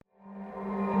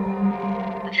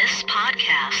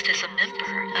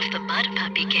the Mud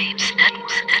Puppy Games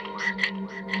Network.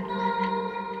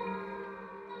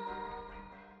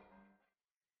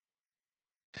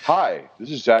 Hi,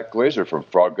 this is Zach Glazer from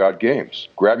Frog God Games.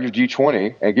 Grab your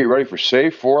D20 and get ready for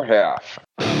Save for Half.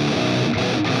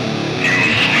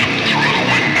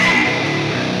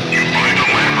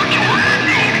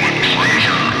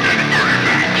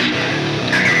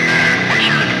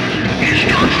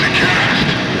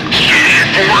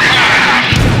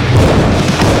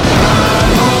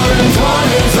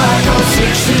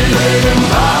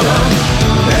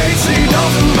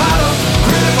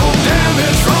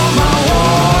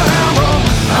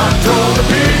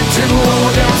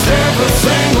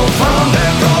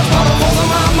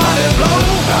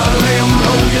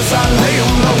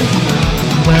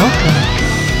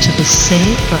 Welcome to the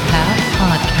Save for Half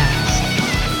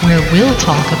podcast, where we'll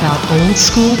talk about old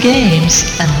school games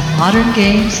and the modern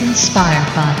games inspired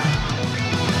by them.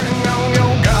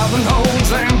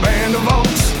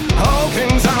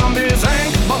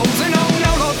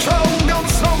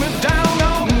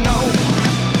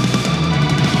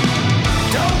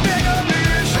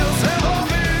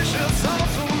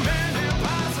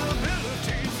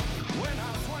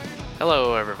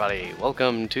 Hello, everybody.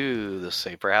 Welcome to the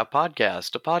Save for Half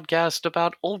podcast, a podcast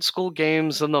about old school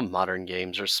games and the modern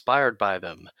games inspired by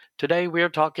them. Today we are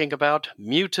talking about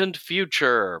Mutant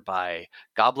Future by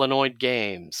Goblinoid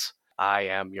Games. I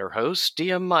am your host,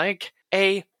 DM Mike,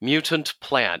 a mutant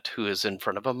plant who is in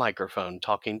front of a microphone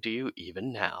talking to you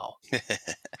even now.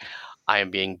 I am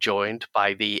being joined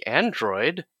by the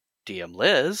android, DM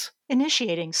Liz.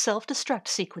 Initiating self-destruct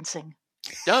sequencing.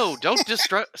 No, don't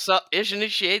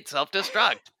initiate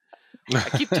self-destruct. I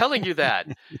keep telling you that.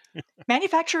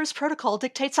 Manufacturer's protocol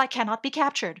dictates I cannot be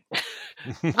captured.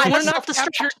 I am not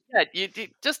captured yet. You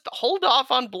just hold off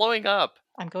on blowing up.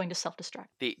 I'm going to self-destruct.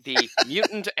 The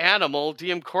mutant animal,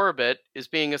 DM Corbett, is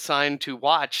being assigned to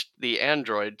watch the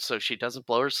android so she doesn't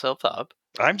blow herself up.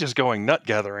 I'm just going nut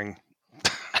gathering.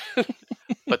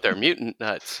 But they're mutant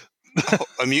nuts. Oh,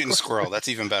 a mutant squirrel. That's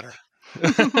even better.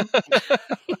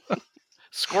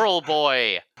 Squirrel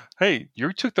boy. Hey,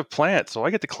 you took the plant, so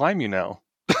I get to climb you now.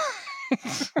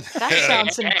 That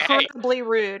sounds incredibly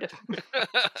rude.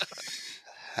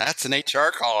 That's an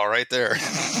HR call right there.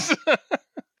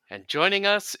 And joining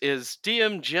us is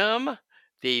DM Jim,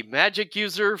 the magic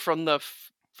user from the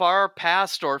far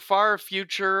past or far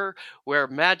future where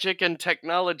magic and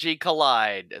technology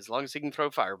collide, as long as he can throw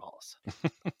fireballs.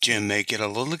 Jim may get a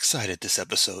little excited this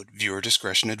episode. Viewer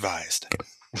discretion advised.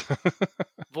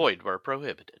 Void where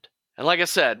prohibited. And like I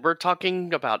said, we're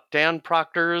talking about Dan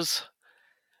Proctor's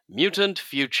Mutant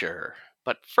Future.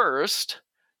 But first,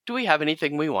 do we have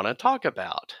anything we want to talk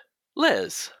about?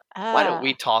 Liz, why don't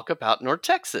we talk about North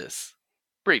Texas?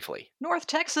 Briefly. North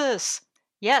Texas.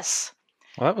 Yes.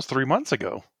 Well, that was 3 months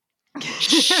ago.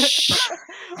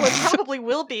 Well, it probably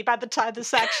will be by the time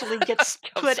this actually gets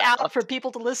put out for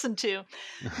people to listen to.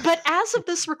 But as of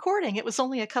this recording, it was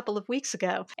only a couple of weeks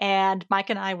ago. And Mike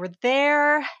and I were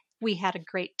there. We had a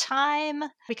great time.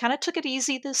 We kind of took it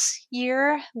easy this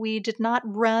year. We did not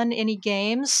run any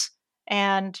games.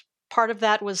 And part of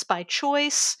that was by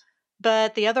choice.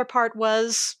 But the other part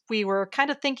was we were kind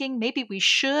of thinking maybe we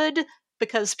should,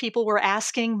 because people were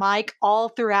asking Mike all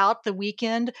throughout the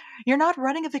weekend, "You're not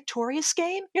running a Victorious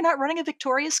game? You're not running a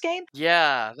Victorious game?"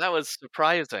 Yeah, that was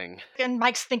surprising. And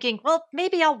Mike's thinking, well,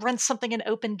 maybe I'll run something in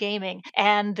open gaming.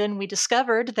 And then we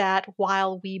discovered that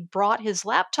while we brought his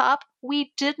laptop,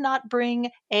 we did not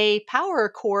bring a power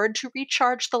cord to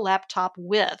recharge the laptop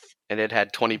with. And it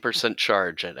had 20%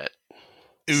 charge in it.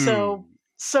 So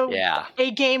yeah.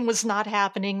 A game was not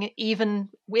happening, even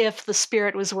if the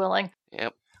spirit was willing.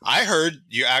 Yep. I heard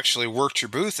you actually worked your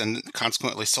booth and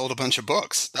consequently sold a bunch of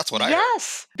books. That's what I heard.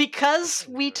 Yes, because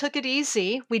we took it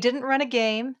easy. We didn't run a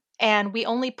game, and we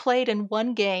only played in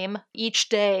one game each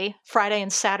day, Friday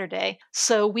and Saturday.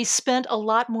 So we spent a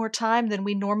lot more time than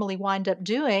we normally wind up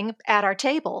doing at our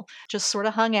table. Just sort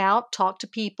of hung out, talked to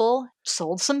people,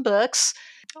 sold some books.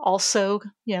 Also,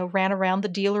 ran around the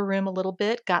dealer room a little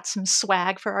bit, got some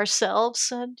swag for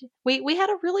ourselves, and we had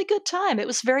a really good time. It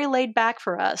was very laid back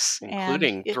for us.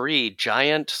 Including 3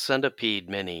 giant centipede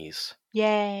minis.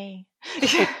 Yay.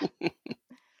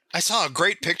 I saw a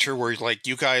great picture where,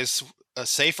 you guys, a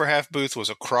Save for Half booth was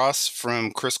across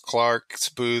from Chris Clark's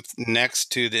booth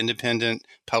next to the Independent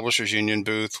Publishers Union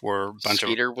booth where a bunch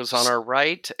Skeeter was on our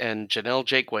right, and Janelle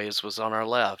Jakeways was on our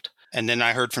left. And then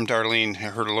I heard from Darlene,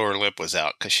 her lower lip was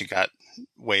out because she got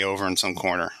way over in some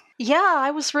corner. Yeah,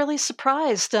 I was really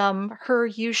surprised. Her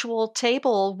usual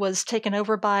table was taken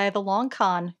over by the Long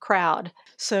Con crowd.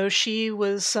 So she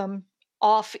was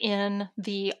off in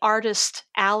the Artist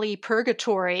Alley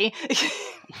Purgatory.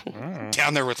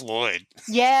 Down there with Lloyd.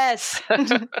 Yes.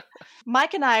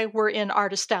 Mike and I were in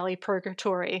Artist Alley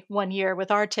Purgatory one year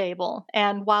with our table,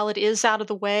 and while it is out of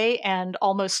the way and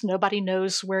almost nobody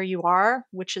knows where you are,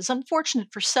 which is unfortunate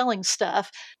for selling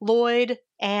stuff, Lloyd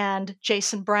and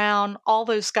Jason Brown, all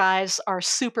those guys are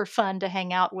super fun to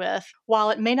hang out with.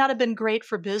 While it may not have been great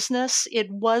for business, it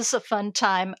was a fun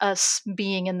time us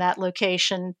being in that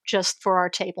location just for our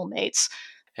table mates.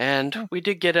 And we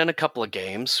did get in a couple of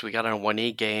games. We got in a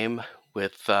 1E game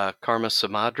with Karma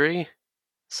Samadhi.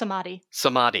 Samadhi.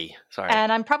 Sorry.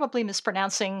 And I'm probably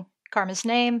mispronouncing Karma's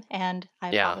name, and I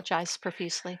apologize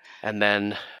profusely. And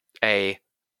then a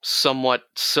somewhat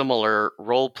similar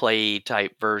role-play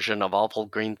type version of Awful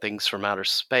Green Things from Outer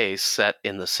Space set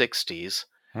in the 60s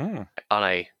on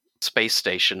a space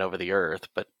station over the Earth,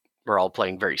 but we're all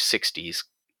playing very 60s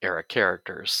era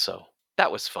characters, so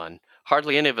that was fun.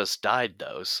 Hardly any of us died,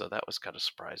 though, so that was kind of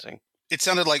surprising. It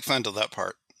sounded like fun till that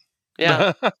part.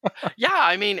 Yeah. Yeah,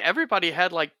 I mean, everybody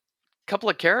had like a couple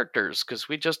of characters because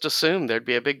we just assumed there'd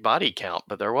be a big body count,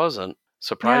 but there wasn't,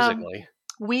 surprisingly.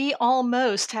 We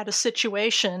almost had a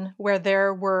situation where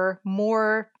there were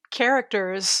more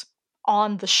characters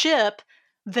on the ship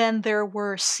than there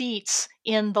were seats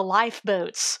in the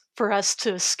lifeboats for us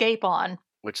to escape on.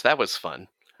 Which that was fun.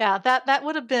 Yeah, that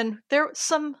would have been there.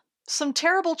 Some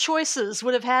terrible choices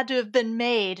would have had to have been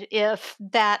made if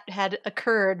that had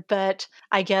occurred, but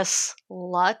I guess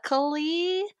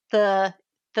luckily the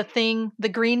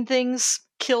green things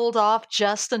killed off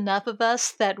just enough of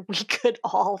us that we could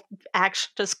all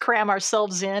actually just cram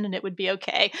ourselves in and it would be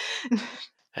okay.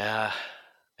 Yeah.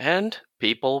 And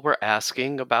people were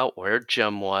asking about where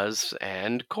Jim was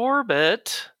and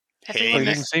Corbett. Hey, Oh, you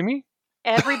didn't see me?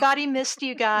 Everybody missed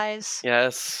you guys.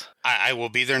 Yes. I will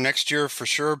be there next year for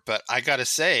sure, but I gotta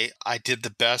say, I did the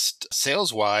best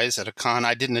sales-wise at a con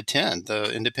I didn't attend.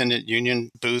 The Independent Union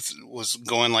booth was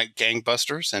going like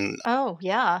gangbusters, and Oh,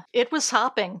 yeah. It was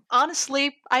hopping.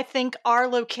 Honestly, I think our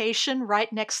location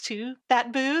right next to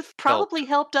that booth probably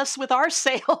helped us with our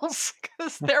sales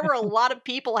because there were a lot of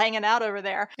people hanging out over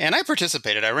there. I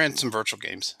participated. I ran some virtual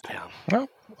games Yeah. Oh,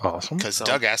 awesome. because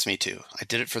Doug asked me to. I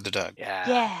did it for the Doug. Yeah.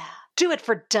 Yeah. Do it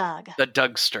for Doug. The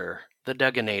Dougster. The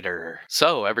Dugginator.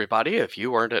 So, everybody, if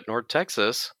you weren't at North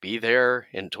Texas, be there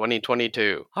in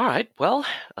 2022. All right, well,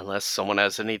 unless someone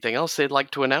has anything else they'd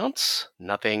like to announce,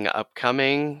 nothing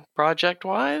upcoming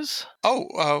project-wise? I'm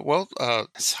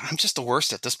just the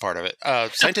worst at this part of it.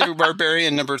 Scientific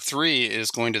Barbarian number 3 is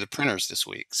going to the printers this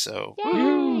week. So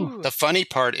the funny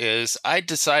part is I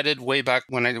decided way back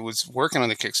when I was working on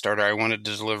the Kickstarter, I wanted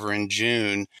to deliver in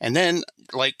June. And then,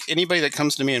 like anybody that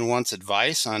comes to me and wants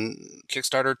advice on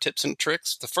Kickstarter tips and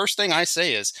tricks, the first thing I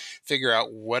say is figure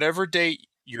out whatever date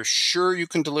you're sure you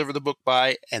can deliver the book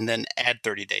by and then add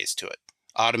 30 days to it.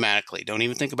 Automatically. Don't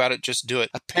even think about it, just do it.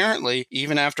 Apparently,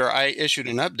 even after I issued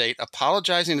an update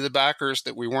apologizing to the backers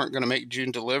that we weren't going to make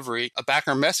June delivery, a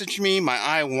backer messaged me, my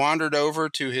eye wandered over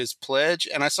to his pledge,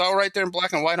 and I saw right there in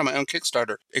black and white on my own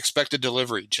Kickstarter, expected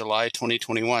delivery, July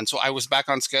 2021. So I was back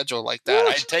on schedule like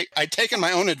that. I'd taken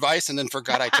my own advice and then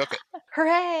forgot I took it.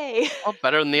 Hooray! Well,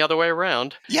 better than the other way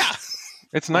around. Yeah.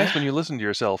 It's nice when you listen to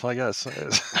yourself, I guess.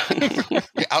 You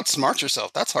outsmart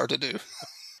yourself. That's hard to do.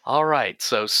 All right,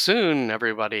 so soon,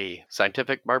 everybody,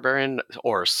 Scientific Barbarian,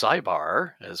 or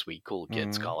Cybar, as we cool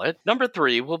kids call it, number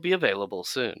 3 will be available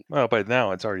soon. Well, by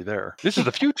now it's already there. This is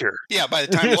the future. Yeah, by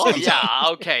the time this Well, comes out. yeah,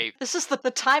 okay. This is the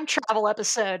time travel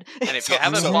episode. And if you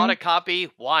haven't bought a copy,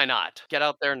 why not? Get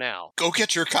out there now. Go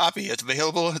get your copy. It's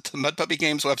available at the Mud Puppy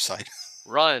Games website.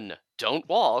 Run, don't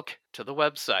walk, to the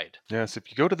website. Yes, if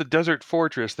you go to the Desert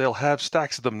Fortress, they'll have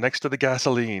stacks of them next to the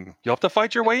gasoline. You'll have to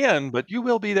fight your way in, but you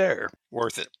will be there.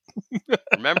 Worth it.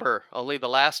 Remember, only the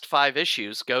last 5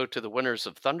 issues go to the winners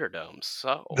of Thunderdomes,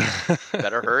 so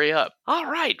better hurry up. All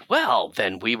right, well,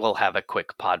 then we will have a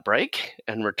quick pod break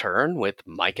and return with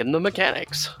Mike and the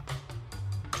Mechanics.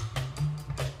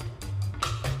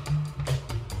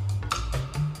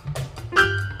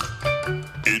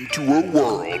 Into a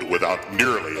world without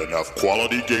nearly enough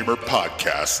quality gamer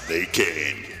podcasts, they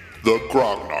came. The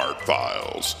Grognard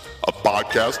Files, a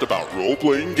podcast about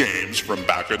role-playing games from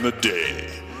back in the day.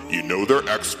 You know they're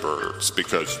experts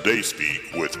because they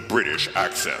speak with British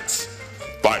accents.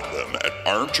 Find them at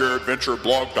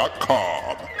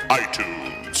armchairadventureblog.com,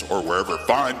 iTunes, or wherever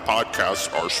fine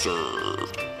podcasts are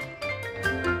served.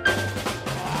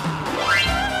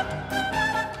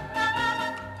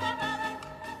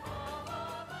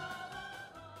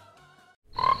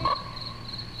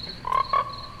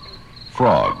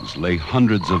 Frogs lay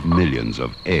hundreds of millions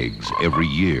of eggs every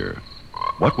year.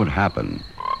 What would happen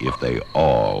if they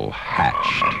all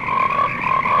hatched?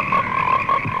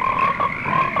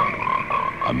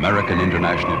 American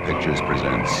International Pictures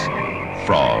presents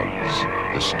Frogs,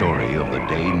 the story of the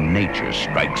day nature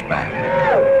strikes back.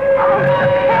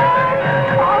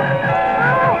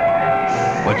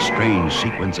 What strange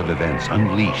sequence of events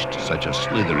unleashed such a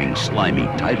slithering, slimy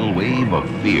tidal wave of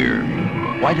fear?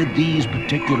 Why did these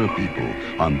particular people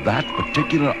on that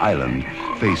particular island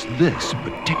face this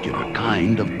particular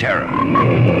kind of terror?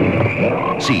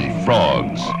 See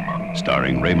Frogs,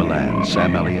 starring Ray Milland,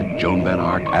 Sam Elliott, Joan Van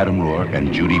Ark, Adam Rourke,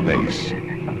 and Judy Bass.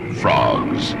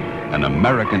 Frogs, an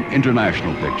American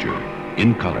International picture,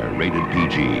 in color, rated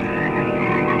PG.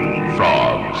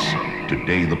 Frogs,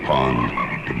 today the pond,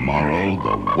 tomorrow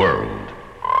the world.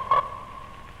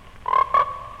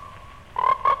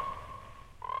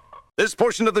 This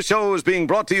portion of the show is being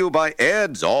brought to you by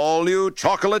Ed's all-new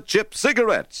chocolate chip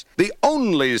cigarettes. The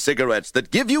only cigarettes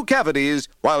that give you cavities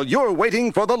while you're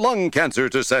waiting for the lung cancer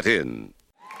to set in.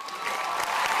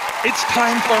 It's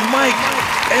time for Mike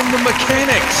and the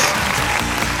Mechanics.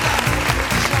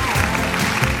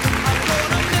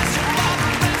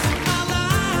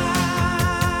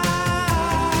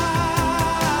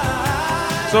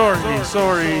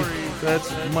 Sorry.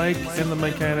 That's Mike and the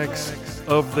Mechanics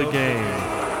of the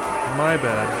game. My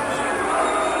bad.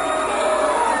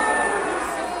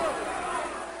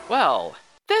 Well,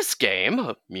 this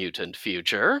game, Mutant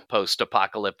Future,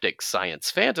 post-apocalyptic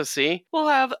science fantasy, will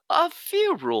have a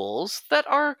few rules that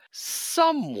are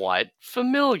somewhat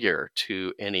familiar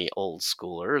to any old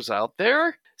schoolers out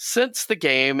there. Since the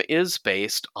game is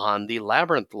based on the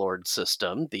Labyrinth Lord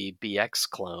system, the BX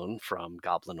clone from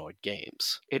Goblinoid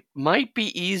Games, it might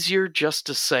be easier just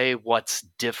to say what's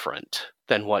different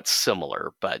than what's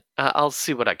similar, but I'll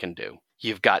see what I can do.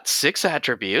 You've got 6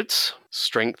 attributes: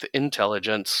 strength,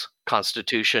 intelligence,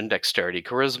 constitution, dexterity,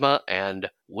 charisma, and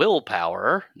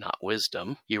willpower, not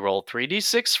wisdom. You roll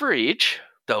 3d6 for each,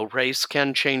 though race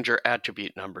can change your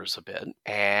attribute numbers a bit.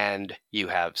 And you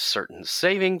have certain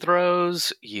saving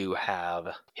throws, you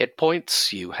have hit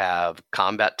points, you have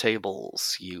combat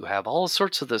tables, you have all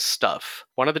sorts of this stuff.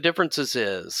 One of the differences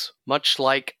is, much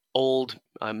like old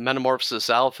Metamorphosis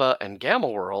Alpha and Gamma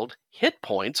World, hit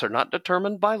points are not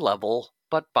determined by level,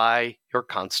 but by your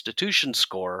constitution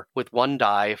score, with 1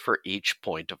 die for each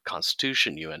point of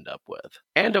constitution you end up with.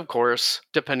 And of course,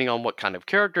 depending on what kind of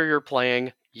character you're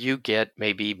playing, you get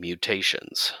maybe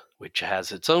mutations, which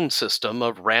has its own system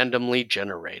of randomly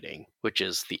generating, which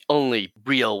is the only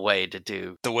real way to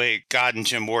do The way God and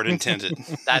Jim Ward intended.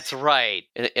 That's right.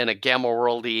 In a Gamma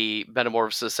World-y,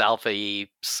 Metamorphosis Alpha-y,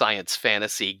 science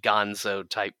fantasy gonzo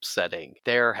type setting,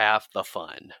 they're half the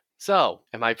fun. So,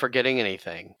 am I forgetting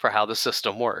anything for how the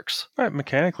system works? Right,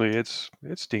 mechanically, it's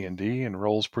D&D and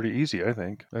rolls pretty easy, I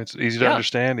think. It's easy to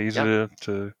understand, easy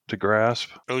to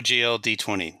grasp. OGL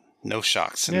D20. No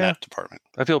shocks in that department.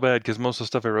 I feel bad because most of the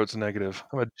stuff I wrote's negative.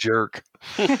 I'm a jerk.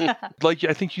 Like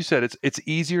I think you said, it's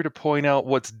easier to point out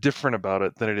what's different about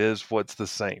it than it is what's the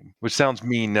same. Which sounds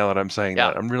mean now that I'm saying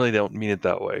that. I really don't mean it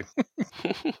that way.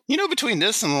 You know, between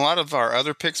this and a lot of our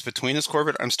other picks between us,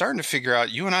 Corbett, I'm starting to figure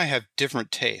out you and I have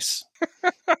different tastes.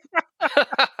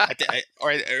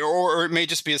 Or it may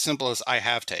just be as simple as I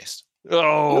have taste.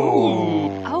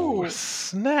 Oh,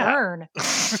 snap. Burn.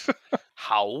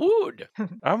 How would?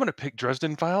 I'm going to pick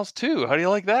Dresden Files too. How do you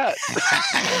like that?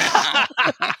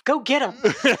 Go get them.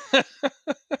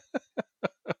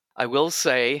 I will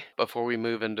say, before we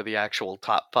move into the actual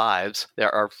top 5s,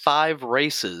 there are 5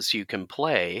 races you can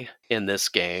play in this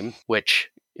game, which,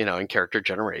 you know, in character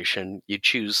generation, you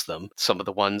choose them. Some of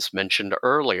the ones mentioned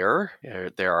earlier,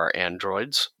 there are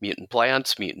androids, mutant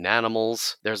plants, mutant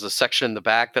animals. There's a section in the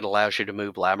back that allows you to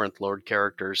move Labyrinth Lord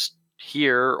characters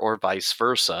here or vice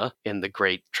versa in the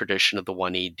great tradition of the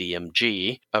 1E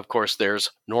DMG. Of course, there's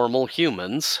normal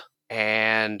humans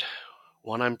and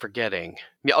one I'm forgetting.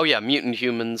 Oh yeah, mutant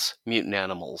humans, mutant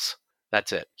animals.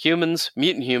 That's it. Humans,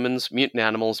 mutant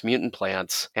animals, mutant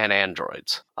plants, and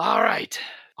androids. All right,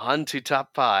 on to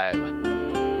top 5.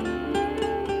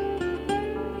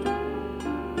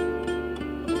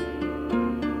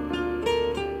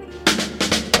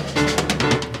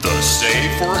 The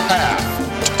Save for Half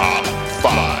Top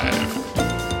 5.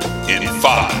 In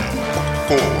 5,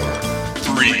 4,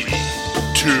 3,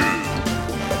 2.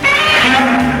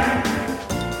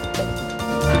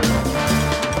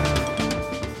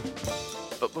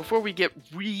 But before we get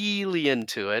really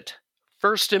into it,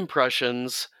 first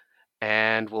impressions,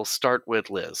 and we'll start with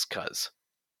Liz, cuz.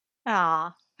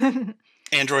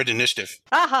 Android Initiative.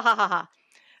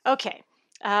 Okay.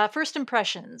 First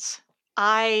impressions.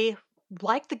 I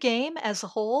like the game as a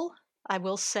whole. I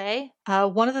will say.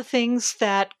 One of the things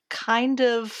that kind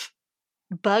of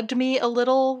bugged me a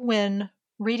little when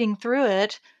reading through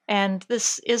it, and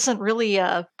this isn't really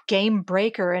a game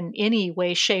breaker in any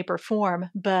way, shape, or form,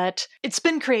 but it's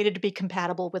been created to be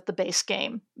compatible with the base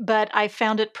game. But I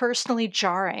found it personally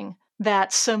jarring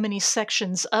that so many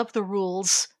sections of the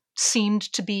rules seemed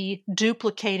to be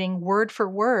duplicating word for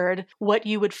word what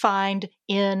you would find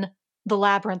in the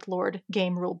Labyrinth Lord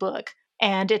game rule book.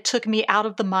 And it took me out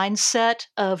of the mindset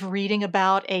of reading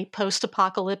about a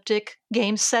post-apocalyptic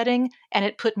game setting, and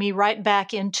it put me right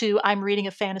back into I'm reading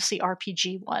a fantasy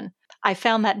RPG one. I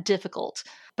found that difficult.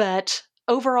 But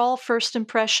overall, first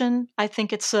impression, I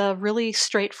think it's a really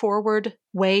straightforward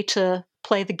way to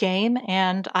play the game,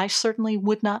 and I certainly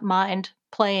would not mind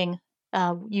playing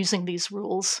using these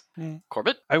rules.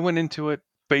 Corbett? I went into it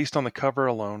based on the cover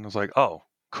alone. I was like, oh,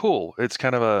 cool. It's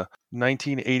kind of a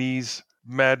 1980s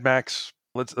Mad Max,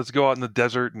 let's go out in the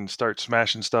desert and start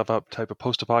smashing stuff up type of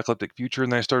post-apocalyptic future.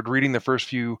 And then I started reading the first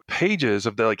few pages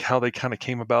of how they kind of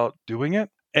came about doing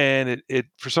it. And it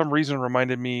for some reason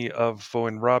reminded me of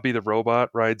when Robbie the robot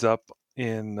rides up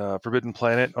in Forbidden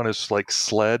Planet on his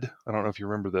sled. I don't know if you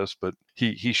remember this, but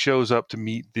he shows up to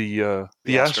meet the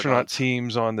astronaut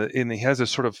teams and he has this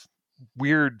sort of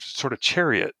weird sort of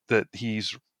chariot that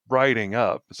he's riding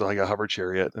up. It's like a hover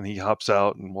chariot, and he hops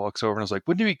out and walks over and is like,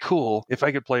 wouldn't it be cool if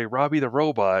I could play Robbie the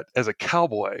robot as a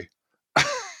cowboy?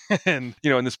 And,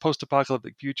 in this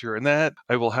post-apocalyptic future. And that,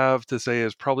 I will have to say,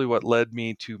 is probably what led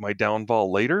me to my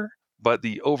downfall later. But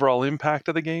the overall impact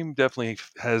of the game definitely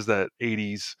has that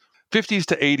 50s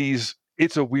to 80s,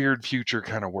 it's a weird future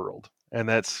kind of world. And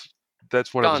that's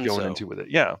what I was going into with it.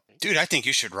 Yeah. Dude, I think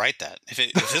you should write that.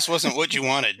 If this wasn't what you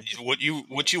wanted, what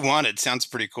you wanted sounds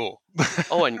pretty cool.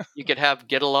 Oh, and you could have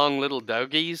get along little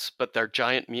doggies, but they're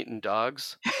giant mutant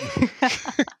dogs,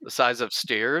 the size of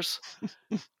steers.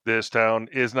 This town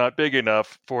is not big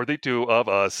enough for the two of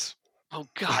us. Oh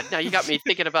God! Now you got me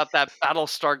thinking about that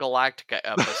Battlestar Galactica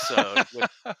episode. With,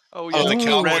 the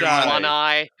cowboy one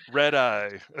eye. Red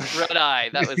Eye. Red Eye.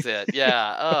 That was it.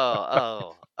 Yeah.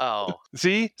 Oh.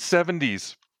 See,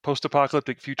 70s.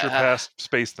 Post-apocalyptic future past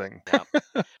space thing.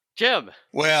 Yeah. Jim.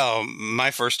 Well,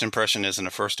 my first impression isn't a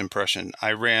first impression.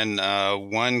 I ran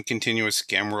one continuous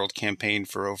Gamma World campaign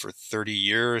for over 30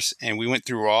 years, and we went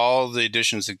through all the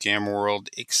editions of Gamma World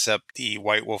except the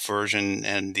White Wolf version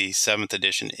and the 7th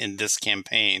edition in this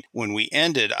campaign. When we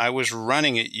ended, I was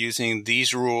running it using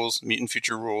these rules, Mutant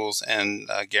Future rules, and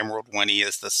Gamma World 1E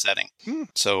as the setting.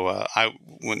 So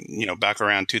back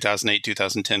around 2008,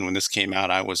 2010, when this came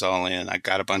out, I was all in. I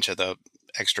got a bunch of the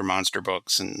extra monster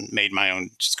books and made my own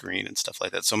screen and stuff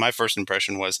like that. So my first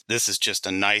impression was this is just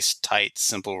a nice, tight,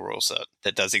 simple rule set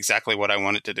that does exactly what I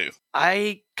want it to do.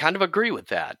 I kind of agree with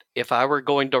that. If I were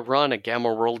going to run a Gamma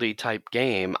Worldy type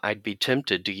game, I'd be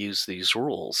tempted to use these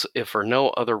rules. If for no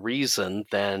other reason,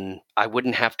 then I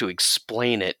wouldn't have to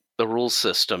explain the rules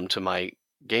system to my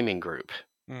gaming group.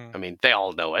 I mean, they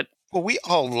all know it. Well, we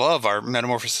all love our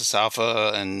Metamorphosis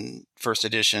Alpha and First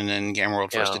Edition and Gamma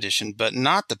World First Edition, but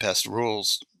not the best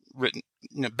rules written,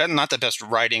 not the best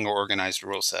writing or organized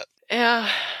rule set. Yeah.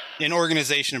 In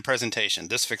organization and presentation,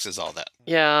 this fixes all that.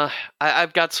 Yeah,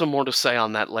 I've got some more to say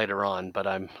on that later on, but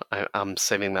I'm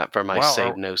saving that for my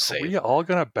save no save. Are we all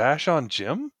gonna bash on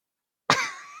Jim?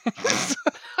 It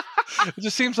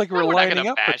just seems like we're lining not gonna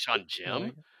up. Bash on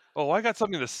Jim. Oh, I got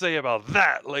something to say about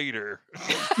that later.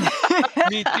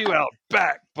 Meet you out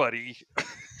back, buddy.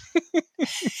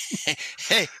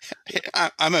 Hey,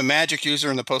 I'm a magic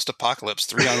user in the post-apocalypse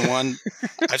 3-on-1.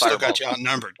 I've still got you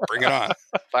outnumbered. Bring it on.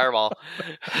 Fireball.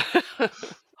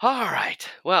 All right.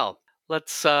 Well,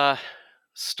 let's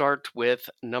start with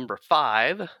number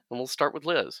 5, and we'll start with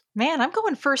Liz. Man, I'm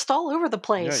going first all over the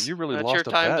place. Yeah, you really That's lost your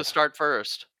time bet. to start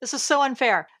first. This is so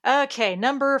unfair. Okay,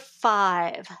 number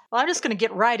 5. Well, I'm just going to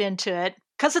get right into it.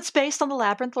 Because it's based on the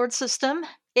Labyrinth Lord system,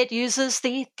 it uses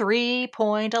the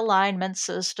 3-point alignment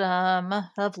system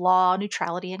of law,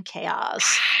 neutrality, and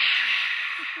chaos.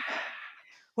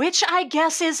 Which I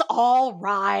guess is all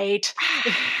right.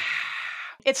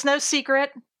 It's no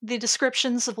secret. The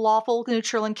descriptions of lawful,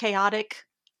 neutral, and chaotic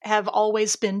have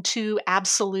always been too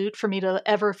absolute for me to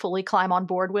ever fully climb on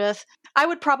board with. I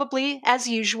would probably, as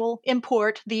usual,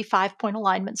 import the 5-point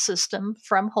alignment system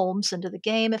from Holmes into the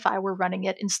game if I were running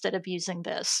it instead of using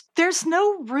this. There's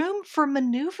no room for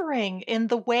maneuvering in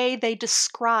the way they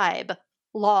describe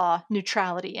law,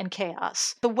 neutrality, and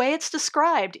chaos. The way it's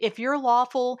described, if you're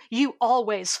lawful, you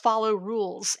always follow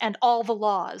rules and all the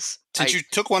laws. Since you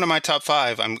took one of my top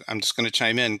 5, I'm just going to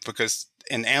chime in because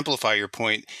and amplify your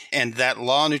point. And that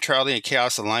law, neutrality, and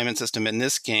chaos alignment system in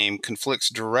this game conflicts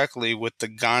directly with the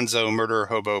gonzo murder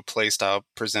hobo playstyle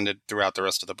presented throughout the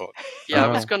rest of the book. Yeah, I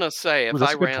was going to say, if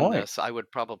I ran point. this, I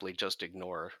would probably just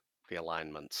ignore the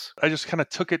alignments. I just kind of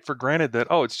took it for granted that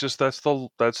it's just that's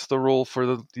the rule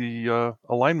for the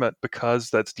alignment because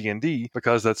that's D&D,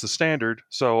 because that's the standard.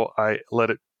 So I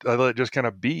let it just kind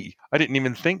of be. I didn't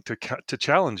even think to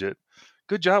challenge it.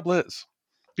 Good job, Liz.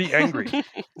 Be angry.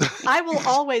 I will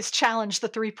always challenge the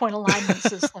 3-point alignment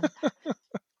system.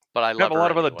 But I have a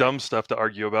lot of other dumb stuff to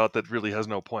argue about that really has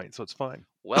no point, so it's fine.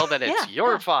 Well, then it's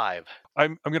your 5.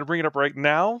 I'm going to bring it up right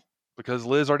now because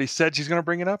Liz already said she's going to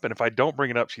bring it up, and if I don't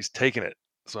bring it up, she's taking it.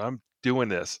 So I'm doing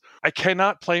this. I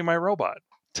cannot play my robot.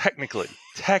 Technically.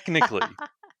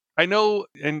 I know,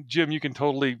 and Jim, you can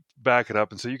totally back it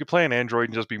up and say you could play an android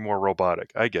and just be more robotic.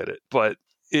 I get it. But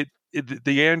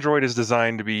the android is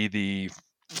designed to be the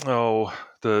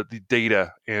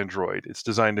data android. It's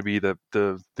designed to be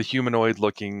the humanoid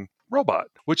looking robot,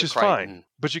 which is fine.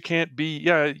 But you can't be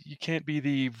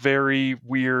the very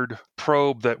weird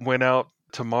probe that went out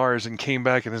to Mars and came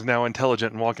back and is now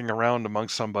intelligent and walking around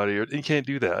amongst somebody. You can't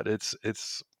do that.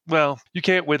 You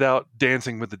can't without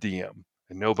dancing with the DM.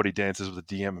 And nobody dances with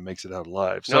the DM and makes it out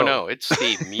alive. So... No, it's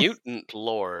the Mutant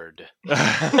Lord.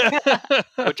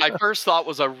 Which I first thought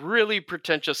was a really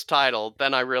pretentious title.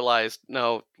 Then I realized,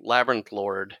 no, Labyrinth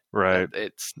Lord. Right.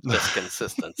 It's just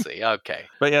consistency. Okay.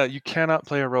 But yeah, you cannot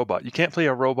play a robot. You can't play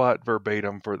a robot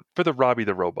verbatim for the Robbie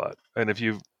the Robot. And if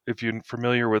you're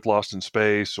familiar with Lost in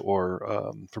Space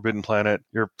or Forbidden Planet,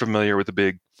 you're familiar with the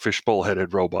big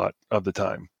fishbowl-headed robot of the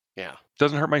time. Yeah.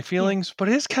 Doesn't hurt my feelings, but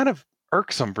it is kind of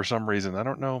irksome for some reason. I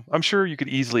don't know. I'm sure you could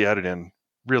easily add it in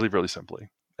really, really simply.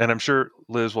 And I'm sure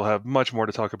Liz will have much more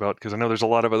to talk about because I know there's a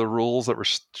lot of other rules that were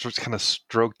just kind of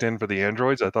stroked in for the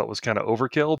androids I thought was kind of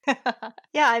overkill.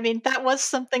 Yeah, I mean, that was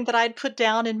something that I'd put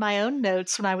down in my own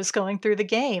notes when I was going through the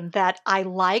game, that I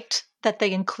liked that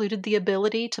they included the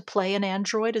ability to play an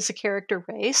android as a character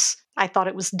race. I thought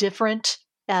it was different,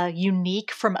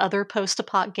 unique from other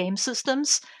post-apoc game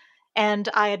systems. And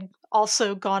I had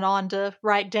also gone on to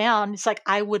write down, it's like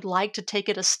I would like to take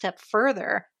it a step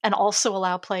further and also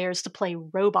allow players to play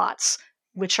robots,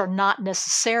 which are not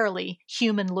necessarily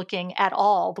human looking at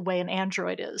all the way an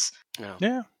android is. No.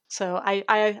 Yeah. So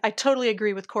I totally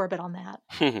agree with Corbett on that.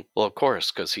 Well, of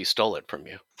course, because he stole it from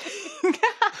you.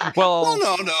 Well,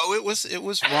 no. It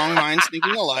was wrong minds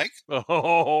thinking alike.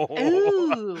 Oh.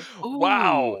 Ooh.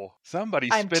 Wow.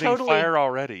 Somebody's spitting fire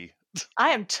already. I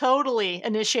am totally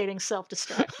initiating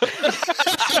self-destruct.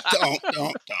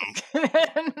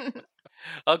 Don't.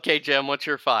 Okay, Jim, what's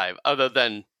your 5? Other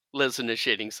than Liz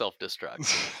initiating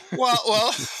self-destruct.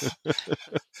 Well,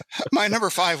 my number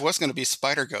 5 was going to be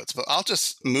Spider Goats, but I'll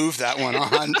just move that one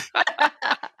on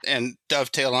and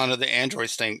dovetail onto the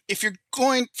androids thing. If you're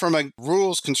going from a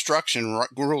rules construction,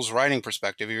 rules writing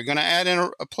perspective, if you're going to add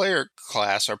in a player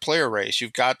class or player race,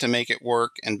 you've got to make it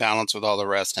work and balance with all the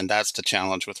rest, and that's the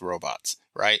challenge with robots,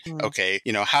 right? Mm. Okay,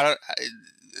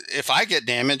 if I get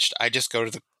damaged, I just go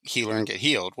to the healer and get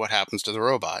healed. What happens to the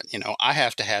robot? I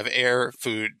have to have air,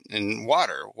 food, and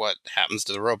water. What happens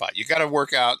to the robot? You got to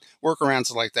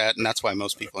workarounds like that, and that's why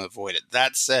most people avoid it.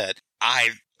 That said, I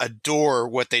adore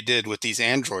what they did with these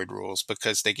android rules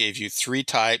because they gave you 3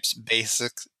 types: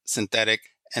 basic, synthetic,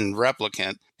 and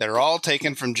replicant, that are all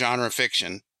taken from genre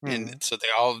fiction. And so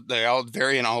they all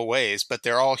vary in all ways, but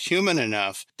they're all human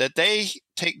enough that they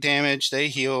take damage, they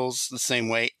heals the same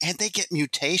way, and they get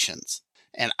mutations.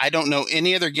 And I don't know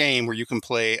any other game where you can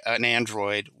play an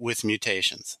android with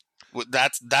mutations.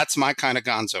 That's my kind of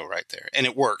gonzo right there. And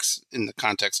it works in the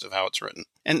context of how it's written.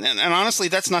 And honestly,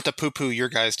 that's not to poo-poo your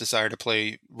guys' desire to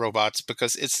play robots,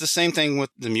 because it's the same thing with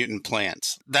the mutant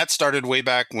plants. That started way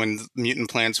back when the mutant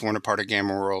plants weren't a part of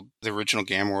Gamma World, the original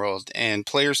Gamma World, and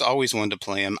players always wanted to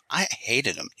play them. I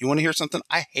hated them. You want to hear something?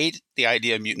 I hate the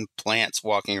idea of mutant plants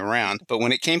walking around. But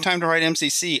when it came time to write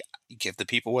MCC, give the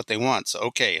people what they want. So,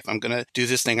 okay, if I'm going to do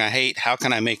this thing I hate, how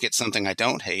can I make it something I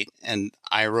don't hate? And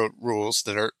I wrote rules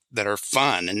that are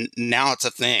fun. And now it's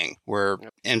a thing where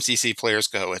MCC players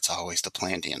go, it's always the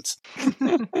Plantians.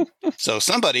 So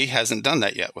somebody hasn't done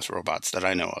that yet with robots that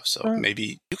I know of. So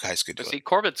maybe you guys could do it.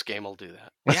 Corbett's game will do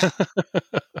that. Yeah.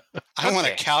 I want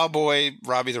a cowboy,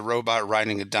 Robbie the Robot,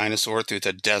 riding a dinosaur through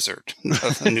the desert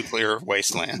of a nuclear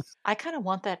wasteland. I kind of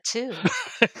want that too.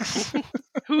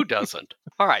 Who doesn't?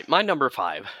 All right, my number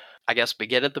 5. I guess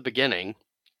begin at the beginning.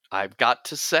 I've got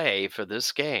to say, for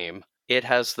this game, it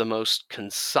has the most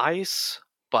concise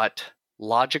but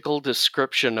logical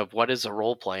description of what is a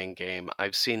role-playing game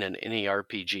I've seen in any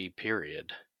RPG,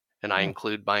 period. And I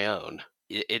include my own.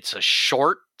 it's a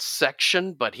short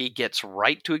section, but he gets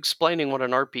right to explaining what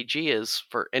an RPG is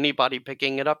for anybody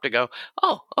picking it up to go,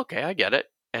 oh, okay, I get it.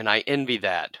 And I envy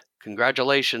that.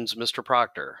 Congratulations, Mr.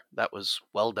 Proctor. That was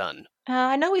well done.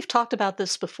 I know we've talked about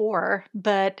this before,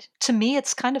 but to me,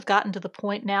 it's kind of gotten to the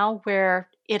point now where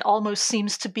it almost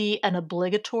seems to be an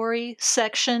obligatory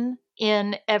section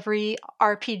in every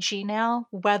RPG now,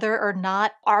 whether or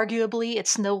not, arguably,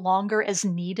 it's no longer as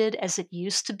needed as it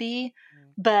used to be,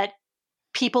 but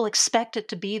people expect it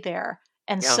to be there.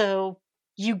 And so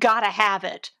you gotta have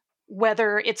it,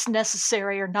 whether it's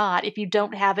necessary or not. If you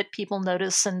don't have it, people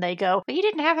notice and they go, but you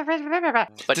didn't have it.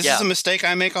 But this is a mistake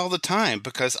I make all the time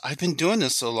because I've been doing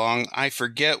this so long, I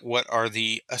forget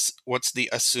what's the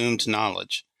assumed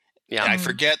knowledge. Yeah, and I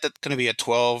forget that going to be a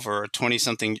 12 or a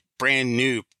 20-something brand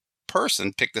new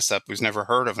person pick this up who's never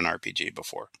heard of an RPG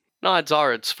before. Odds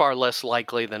are it's far less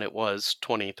likely than it was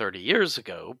 20, 30 years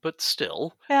ago, but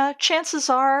still. Yeah, chances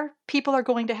are people are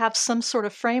going to have some sort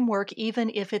of framework, even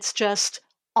if it's just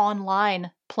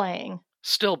online playing.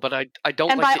 Still, but I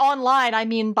don't. And by online, I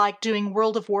mean by doing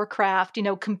World of Warcraft,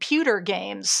 computer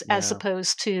games, as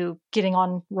opposed to getting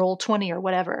on Roll20 or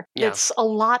whatever. Yeah. It's a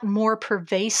lot more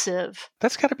pervasive.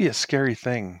 That's got to be a scary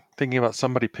thing, thinking about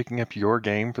somebody picking up your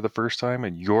game for the first time,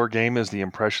 and your game is the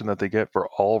impression that they get for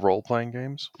all role-playing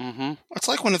games. Mm-hmm. It's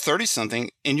like when a 30-something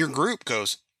in your group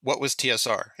goes, what was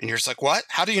TSR? And you're just like, what?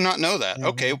 How do you not know that? Mm-hmm.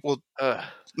 Okay, well...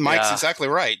 Mike's exactly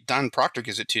right. Don Proctor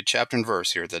gives it to you chapter and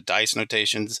verse. Here are the dice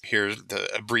notations. Here's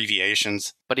the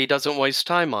abbreviations. But he doesn't waste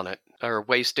time on it or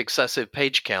waste excessive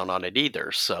page count on it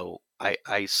either. So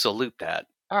I salute that.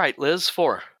 All right, Liz,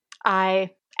 4.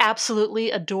 I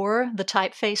absolutely adore the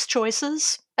typeface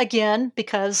choices. Again,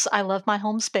 because I love my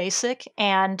Holmes Basic,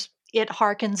 and it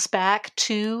harkens back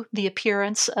to the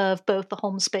appearance of both the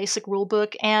Holmes Basic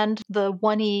rulebook and the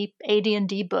 1E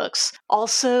AD&D books.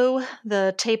 Also,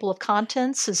 the table of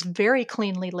contents is very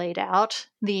cleanly laid out.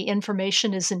 The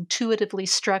information is intuitively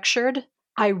structured.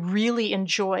 I really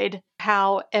enjoyed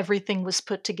how everything was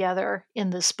put together in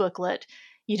this booklet.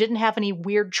 You didn't have any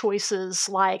weird choices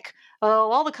like,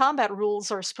 oh, all the combat rules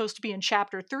are supposed to be in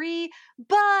Chapter 3,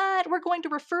 but we're going to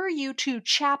refer you to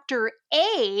Chapter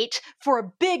 8 for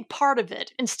a big part of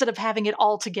it instead of having it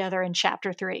all together in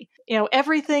Chapter 3.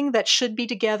 Everything that should be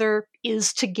together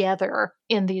is together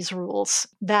in these rules.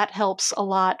 That helps a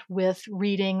lot with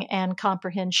reading and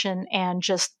comprehension and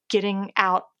just getting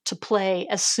out to play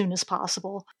as soon as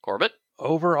possible. Corbett?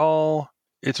 Overall,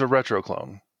 it's a retro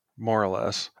clone, more or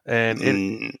less. And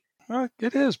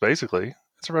it is, basically.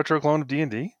 It's a retro clone of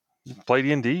D&D. You play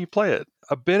D&D, you play it.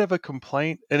 A bit of a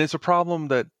complaint, and it's a problem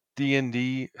that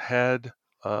D&D had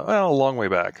a long way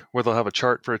back, where they'll have a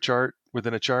chart for a chart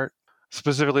within a chart.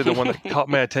 Specifically, the one that caught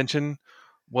my attention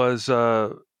was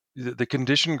the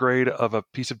condition grade of a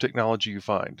piece of technology you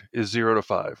find is 0 to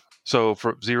 5. So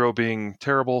for 0 being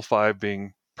terrible, 5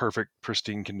 being perfect,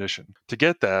 pristine condition. To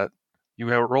get that, you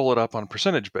roll it up on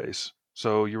percentage base.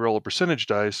 So you roll a percentage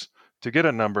dice to get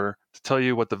a number to tell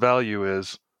you what the value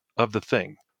is of the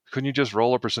thing. Couldn't you just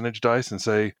roll a percentage dice and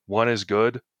say 1 is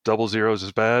good, double zeros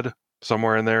is bad,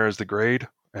 somewhere in there is the grade,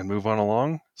 and move on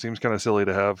along? Seems kind of silly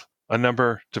to have a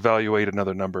number to evaluate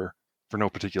another number for no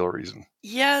particular reason.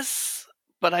 Yes,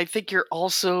 but I think you're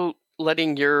also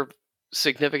letting your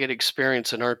significant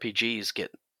experience in RPGs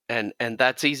get, and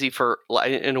that's easy for,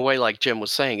 in a way like Jim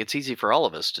was saying, it's easy for all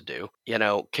of us to do.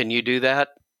 Can you do that?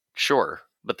 Sure.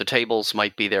 But the tables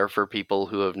might be there for people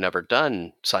who have never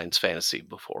done science fantasy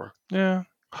before. Yeah.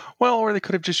 Well, or they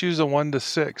could have just used a 1 to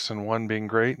 6, and 1 being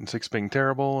great and 6 being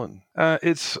terrible. And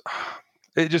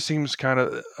it just seems kind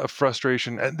of a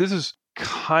frustration. And this is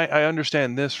I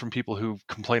understand this from people who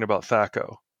complain about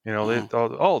THAC0.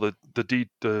 The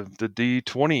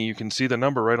D20, you can see the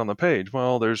number right on the page.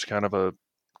 Well, there's kind of a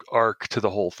arc to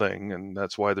the whole thing, and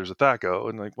that's why there's a THAC0.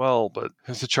 And but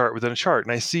it's a chart within a chart.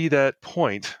 And I see that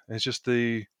point. It's just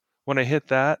when I hit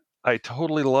that, I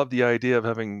totally love the idea of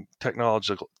having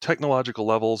technological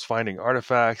levels, finding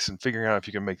artifacts and figuring out if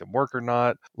you can make them work or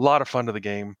not. A lot of fun to the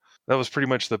game. That was pretty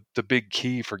much the big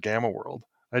key for Gamma World.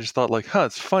 I just thought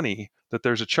it's funny that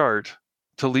there's a chart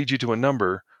to lead you to a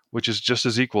number which is just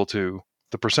as equal to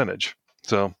the percentage.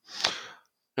 So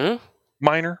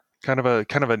minor. Kind of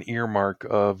an earmark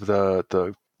of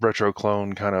the retro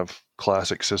clone kind of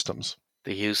classic systems.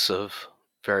 The use of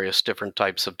various different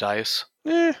types of dice.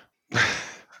 I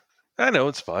know,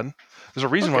 it's fun. There's a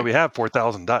reason why we have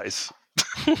 4,000 dice.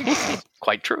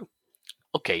 Quite true.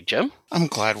 Okay, Jim? I'm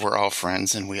glad we're all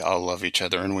friends and we all love each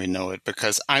other and we know it,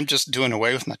 because I'm just doing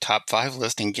away with my top 5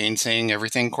 list and gainsaying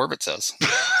everything Corbett says.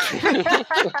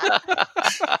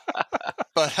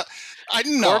 But I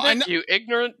know. Corbett, you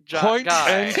ignorant Point guy.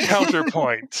 and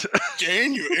counterpoint.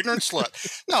 Jane, you ignorant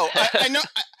slut. No, I know.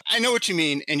 I know what you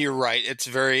mean, and you're right. It's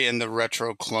very in the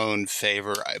retro clone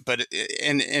favor, but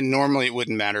and normally it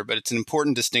wouldn't matter, but it's an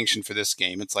important distinction for this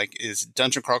game. It's like, is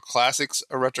Dungeon Crawl Classics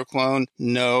a retro clone?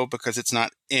 No, because it's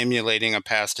not emulating a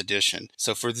past edition.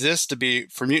 So for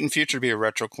Mutant Future to be a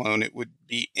retro clone, it would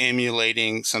be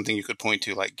emulating something you could point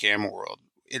to like Gamma World.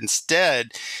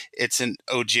 Instead, it's an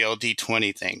OGL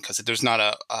D20 thing because there's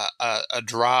not a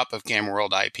drop of Gamma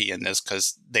World IP in this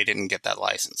because they didn't get that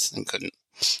license and couldn't.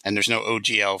 And there's no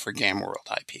OGL for Gamma World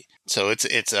IP. So it's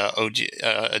a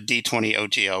D20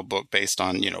 OGL book based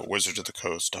on, Wizards of the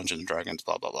Coast, Dungeons and Dragons,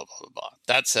 blah, blah, blah, blah, blah.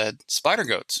 That said, Spider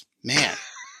Goats, man.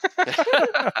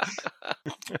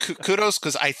 Kudos,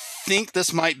 because I think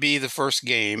this might be the first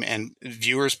game, and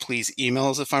viewers, please email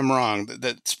us if I'm wrong,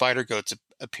 that Spider Goats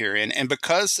appear in. And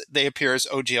because they appear as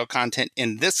OGL content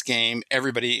in this game,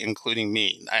 everybody, including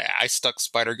me, I stuck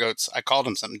Spider Goats. I called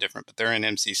them something different, but they're in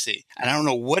MCC. And I don't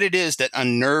know what it is that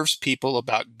unnerves people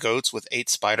about goats with 8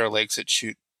 spider legs that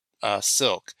shoot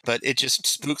silk, but it just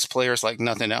spooks players like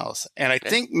nothing else. And I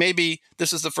think maybe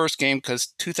this is the first game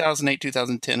because 2008,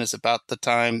 2010 is about the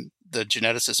time the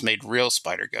geneticists made real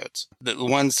spider goats. The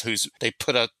ones they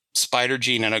put a spider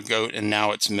gene in a goat and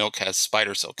now its milk has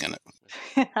spider silk in it.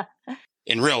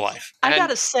 In real life. I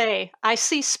gotta say, I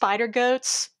see spider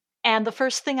goats, and the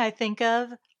first thing I think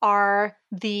of are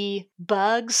the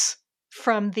bugs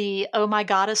from the Oh My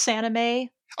Goddess anime.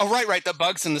 Oh, right. The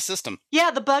bugs in the system. Yeah,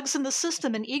 the bugs in the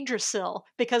system in Yggdrasil,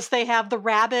 because they have the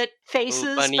rabbit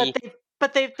faces,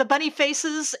 but they've the bunny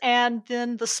faces and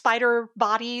then the spider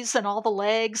bodies and all the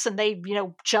legs, and they,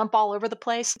 jump all over the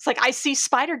place. It's like I see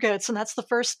spider goats, and that's the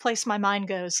first place my mind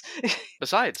goes.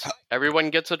 Besides, everyone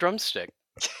gets a drumstick.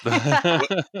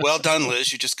 Well done,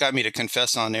 Liz. You just got me to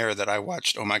confess on air that I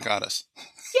watched Oh My Goddess.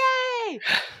 Yay!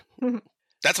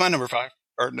 That's my number 5.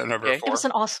 Or number 4. It was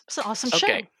an awesome show.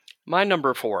 Okay. My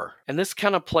number 4. And this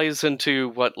kind of plays into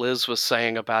what Liz was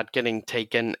saying about getting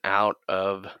taken out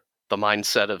of the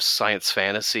mindset of science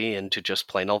fantasy into just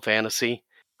plain old fantasy.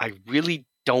 I really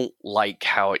don't like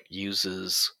how it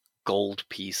uses gold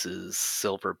pieces,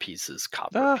 silver pieces,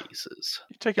 copper pieces.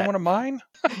 You taking one of mine?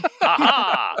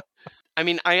 Aha! I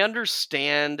mean, I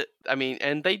understand.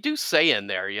 And they do say in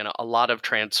there, a lot of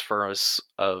transfers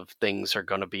of things are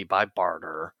going to be by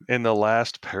barter. In the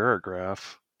last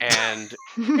paragraph. And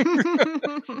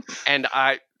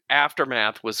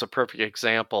Aftermath was a perfect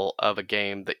example of a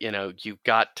game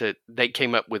that, they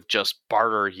came up with just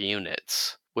barter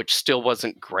units, which still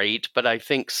wasn't great, but I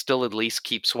think still at least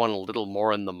keeps one a little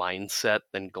more in the mindset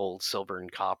than gold, silver,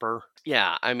 and copper.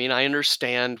 Yeah, I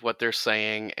understand what they're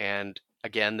saying, and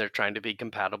again, they're trying to be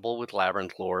compatible with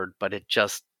Labyrinth Lord, but it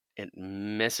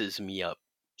messes me up.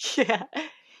 Yeah.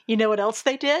 You know what else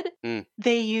they did?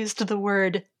 They used the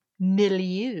word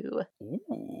milieu.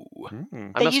 Ooh.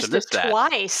 They used it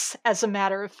twice, as a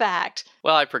matter of fact.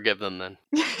 Well, I forgive them then.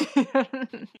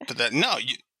 But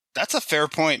that's a fair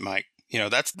point, Mike.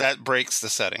 That breaks the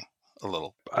setting a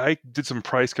little. I did some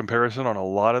price comparison on a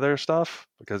lot of their stuff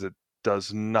because it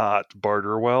does not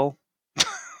barter well.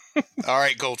 All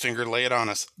right, Goldfinger, lay it on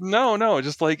us. No,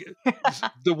 just like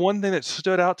the one thing that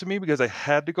stood out to me because I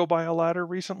had to go buy a ladder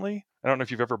recently. I don't know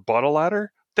if you've ever bought a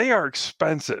ladder. They are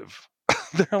expensive.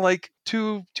 They're like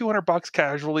 $200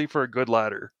 casually for a good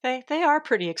ladder. They are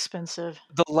pretty expensive.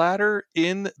 The ladder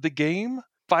in the game,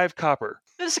 5 copper.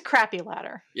 It's a crappy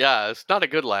ladder. Yeah, it's not a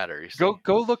good ladder. Go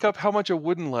look up how much a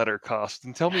wooden ladder costs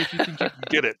and tell me if you think you can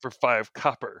get it for 5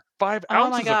 copper. 5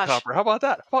 ounces of copper. How about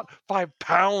that? How about 5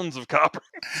 pounds of copper?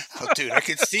 Oh, dude, I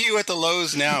could see you at the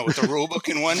Lowe's now with the rule book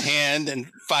in one hand and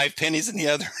 5 pennies in the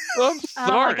other. I'm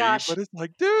sorry, but it's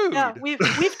like, dude. Yeah,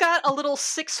 we've got a little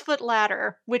 6-foot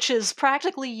ladder, which is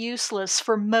practically useless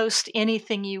for most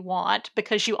anything you want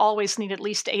because you always need at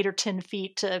least 8 or 10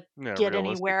 feet to get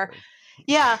anywhere.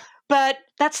 Yeah. But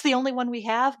that's the only one we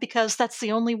have because that's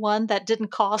the only one that didn't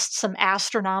cost some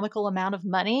astronomical amount of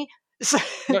money.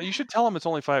 No, you should tell them it's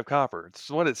only 5 copper. It's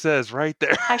what it says right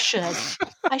there. I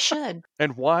should.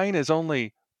 And wine is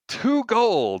only 2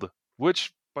 gold,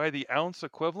 which by the ounce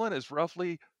equivalent is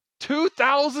roughly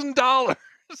 $2,000.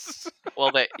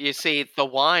 Well, you see, the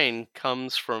wine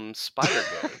comes from spider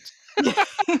goats.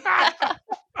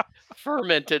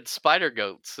 Fermented spider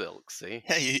goat silk, see?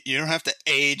 Yeah, you don't have to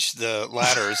age the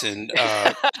ladders in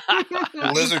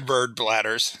lizard bird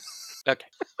bladders. Okay.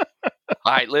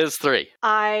 All right, Liz, 3.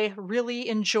 I really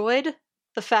enjoyed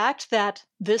the fact that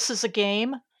this is a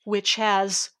game which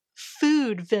has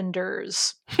food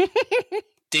vendors.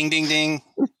 Ding, ding, ding.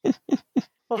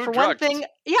 Well, Food for trucks. one thing,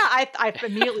 yeah, I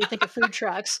immediately think of food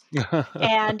trucks.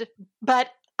 But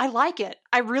I like it.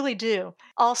 I really do.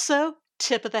 Also,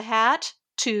 tip of the hat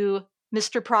to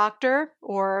Mr. Proctor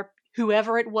or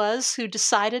whoever it was who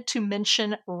decided to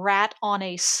mention rat on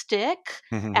a stick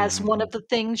as one of the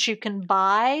things you can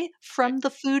buy from the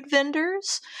food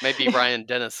vendors. Maybe Ryan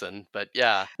Dennison, but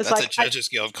yeah. It's That's like, a Judges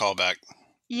Guild callback.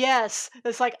 yes,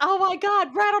 it's like, oh my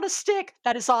God, rat on a stick.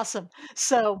 That is awesome.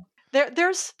 So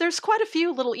there's quite a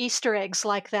few little Easter eggs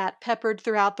like that peppered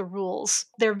throughout the rules.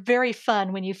 They're very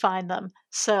fun when you find them.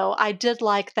 So I did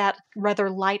like that rather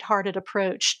lighthearted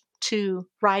approach to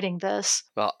writing this.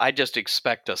 Well, I just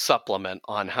expect a supplement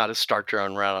on how to start your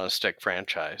own rat on a stick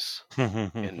franchise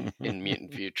in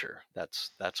Mutant Future.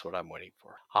 That's what I'm waiting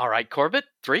for. All right, Corbett,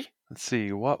 3. Let's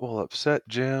see, what will upset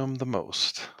Jim the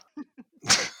most?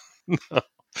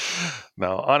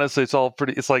 No, honestly, it's all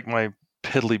pretty. It's like my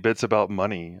piddly bits about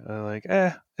money.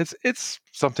 It's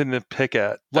something to pick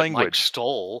at. Language. Mike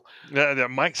stole.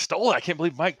 Mike stole. I can't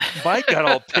believe Mike got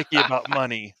all picky about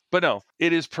money. But no,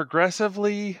 it is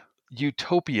progressively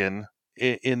utopian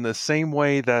in the same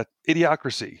way that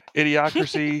Idiocracy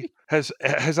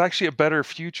has actually a better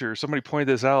future. Somebody pointed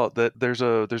this out, that there's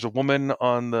a woman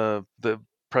on the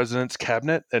president's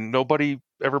cabinet and nobody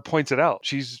ever points it out.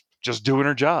 She's just doing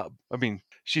her job. I mean,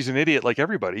 she's an idiot like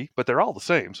everybody, but they're all the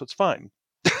same, so it's fine.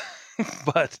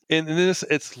 But in this,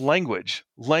 it's language.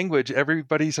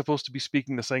 Everybody's supposed to be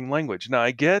speaking the same language. Now, I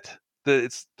get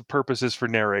that the purpose is for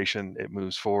narration. It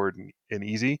moves forward and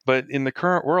easy. But in the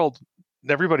current world,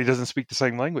 everybody doesn't speak the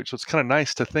same language. So it's kind of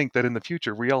nice to think that in the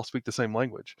future, we all speak the same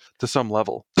language to some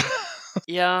level.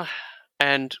 Yeah,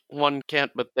 and one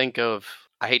can't but think of,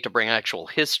 I hate to bring actual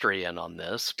history in on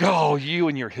this. Oh, you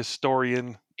and your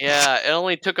historian. Yeah, it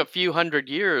only took a few hundred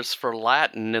years for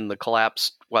Latin in the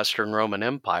collapsed Western Roman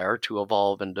Empire to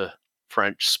evolve into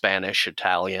French, Spanish,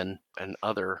 Italian, and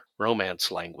other Romance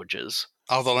languages.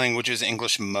 All the languages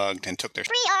English mugged and took their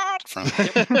from.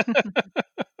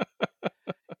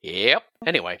 Yep.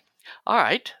 Anyway. All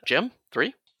right, Jim,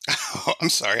 3. Oh, I'm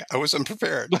sorry. I was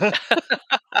unprepared.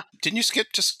 Didn't you skip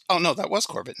just... Oh, no, that was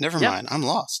Corbett. Never mind. I'm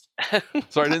lost.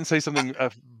 Sorry, I didn't say something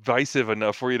divisive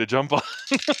enough for you to jump on.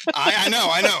 I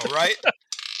know, right?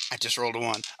 I just rolled a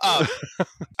 1.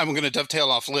 I'm going to dovetail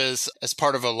off Liz as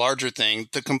part of a larger thing.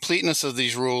 The completeness of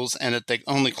these rules and that they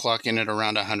only clock in at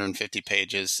around 150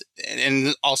 pages.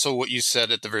 And also what you said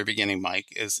at the very beginning, Mike,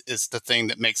 is the thing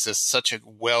that makes this such a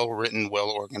well-written,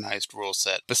 well-organized rule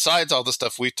set. Besides all the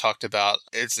stuff we've talked about,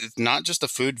 it's not just the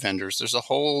food vendors. There's a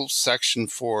whole section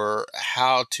for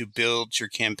how to build your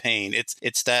campaign.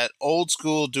 It's that old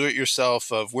school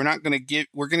do-it-yourself of we're going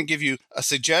to give you a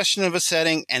suggestion of a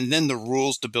setting and then the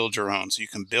rules to build your own. So you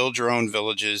can build your own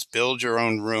villages, build your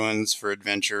own ruins for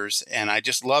adventures. And I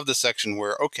just love the section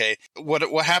where, okay, what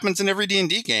happens in every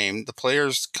D&D game, the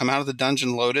players come out of the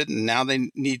dungeon loaded and now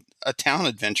they need a town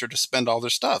adventure to spend all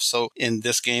their stuff. So in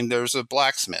this game, there's a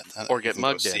blacksmith. Or get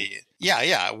mugged in.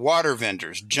 Yeah. Water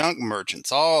vendors, junk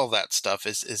merchants, all that stuff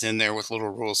is in there with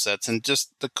little rule sets, and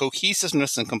just the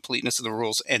cohesiveness and completeness of the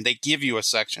rules. And they give you a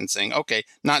section saying, okay,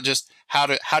 not just how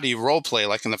do you role play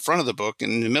like in the front of the book,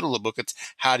 in the middle of the book, it's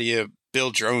how do you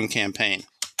build your own campaign.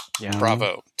 Yeah.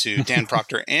 Bravo to Dan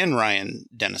Proctor and Ryan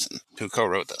Dennison, who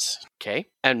co-wrote this. Okay.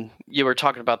 And you were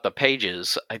talking about the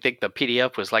pages. I think the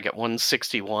PDF was like at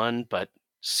 161, but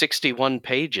 61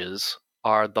 pages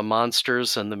are the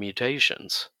monsters and the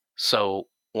mutations. So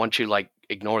once you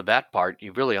ignore that part,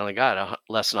 you've really only got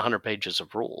less than 100 pages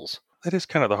of rules. That is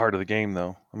kind of the heart of the game,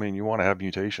 though. I mean, you want to have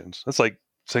mutations. That's like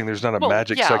saying there's not a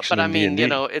magic section in D&D. Yeah,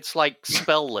 but I mean, it's like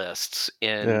spell lists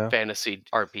in fantasy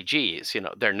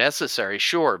RPGs. They're necessary,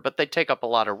 sure, but they take up a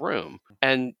lot of room.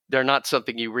 And they're not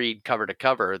something you read cover to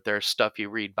cover. They're stuff you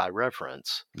read by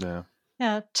reference. Yeah.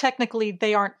 Yeah, technically,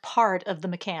 they aren't part of the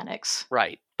mechanics.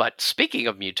 Right. But speaking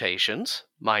of mutations,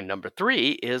 my number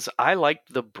 3 is I like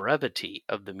the brevity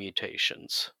of the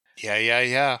mutations.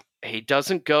 Yeah. He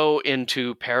doesn't go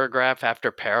into paragraph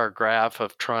after paragraph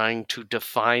of trying to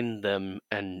define them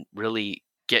and really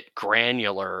get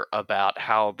granular about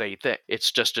how they think.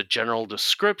 It's just a general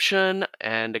description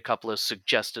and a couple of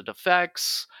suggested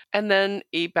effects, and then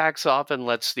he backs off and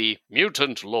lets the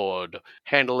mutant lord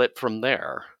handle it from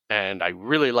there. And I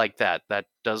really like that. That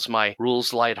does my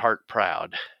rules light heart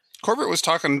proud. Corbett was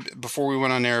talking before we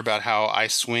went on air about how I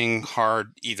swing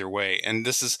hard either way. And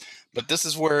this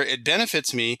is where it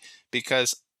benefits me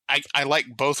because I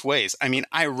like both ways. I mean,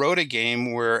 I wrote a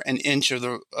game where an inch of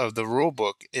the rule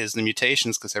book is the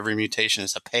mutations because every mutation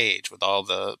is a page with all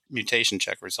the mutation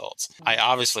check results. I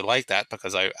obviously like that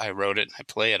because I wrote it and I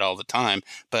play it all the time,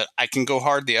 but I can go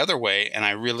hard the other way. And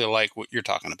I really like what you're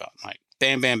talking about, Mike.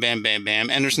 bam, bam, bam, bam, bam.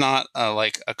 And there's not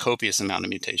like a copious amount of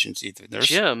mutations either. There's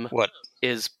Jim what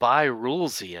is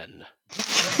bi-rulesian.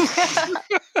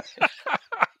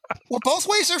 Well, both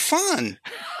ways are fun.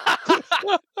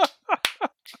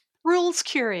 Rules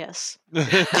curious.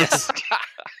 Yes.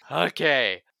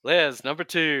 Okay, Liz, number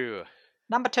 2.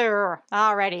 Number 2.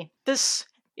 Alrighty. This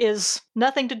is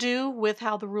nothing to do with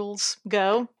how the rules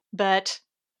go, but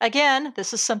again,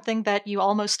 this is something that you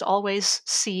almost always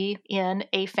see in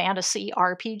a fantasy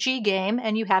RPG game,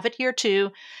 and you have it here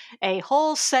too. A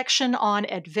whole section on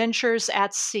adventures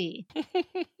at sea.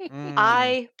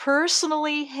 I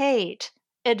personally hate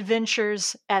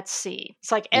adventures at sea.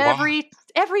 It's like every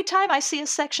time I see a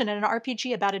section in an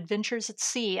RPG about adventures at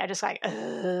sea, I just like,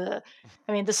 ugh.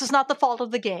 I mean, this is not the fault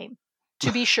of the game,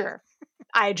 to be sure.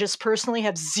 I just personally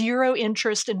have zero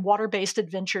interest in water-based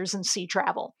adventures and sea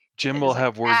travel. Jim will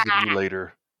have words with you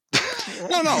later.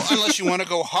 No, unless you want to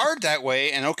go hard that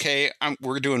way, and okay,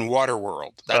 we're doing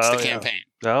Waterworld. That's the campaign.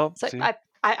 No,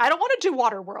 I don't want to do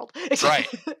Waterworld. Right.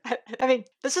 I mean,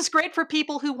 this is great for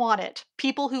people who want it.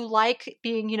 People who like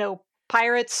being,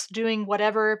 pirates, doing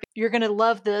whatever. You're going to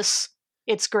love this.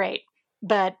 It's great.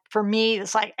 But for me,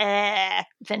 it's like,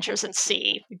 adventures at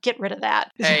sea. Get rid of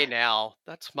that. Hey, now,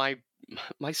 that's my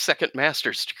second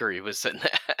master's degree was in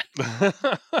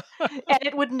that. And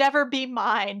it would never be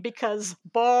mine because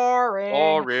boring.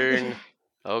 Boring.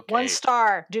 Okay. 1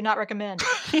 star. Do not recommend.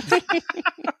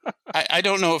 I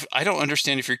don't know I don't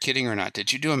understand if you're kidding or not.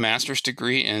 Did you do a master's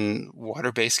degree in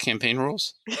water-based campaign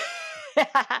rules?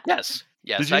 Yes.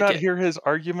 Yes. Did you not hear his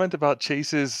argument about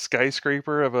Chase's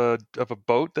skyscraper of a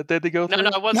boat that they had to go through? No,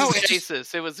 it wasn't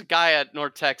Chase's. It was a guy at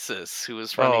North Texas who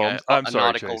was running a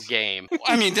nautical game.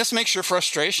 I mean, this makes your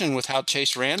frustration with how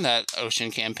Chase ran that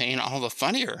ocean campaign all the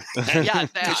funnier. Yeah,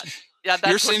 that. Yeah, that's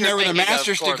you're sitting there with a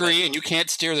master's of, degree and you can't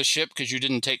steer the ship because you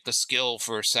didn't take the skill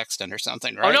for sextant or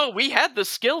something, right? Oh, no, we had the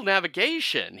skill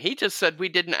navigation. He just said we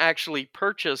didn't actually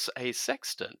purchase a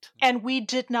sextant. And we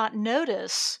did not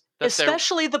notice,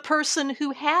 especially the person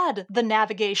who had the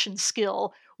navigation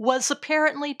skill was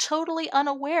apparently totally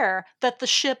unaware that the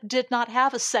ship did not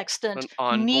have a sextant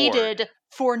needed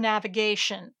for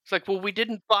navigation. It's like, well, we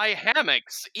didn't buy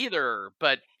hammocks either,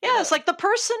 but... Yeah, it's like the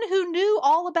person who knew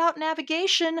all about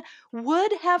navigation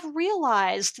would have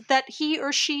realized that he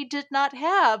or she did not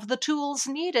have the tools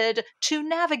needed to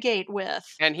navigate with.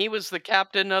 And he was the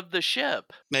captain of the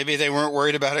ship. Maybe they weren't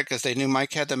worried about it because they knew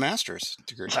Mike had the master's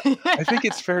degree. I think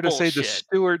it's fair to say the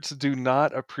stewards do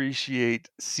not appreciate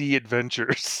sea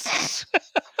adventures.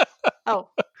 Oh,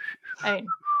 I mean...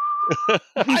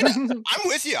 I'm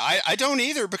with you. I don't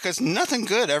either because nothing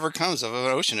good ever comes of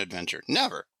an ocean adventure.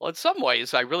 Never. Well, in some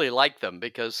ways, I really like them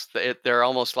because they're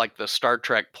almost like the Star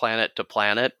Trek planet to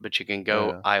planet, but you can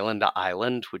go island to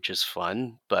island, which is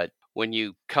fun. But when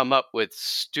you come up with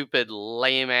stupid,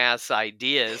 lame-ass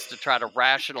ideas to try to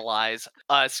rationalize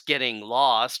us getting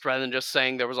lost rather than just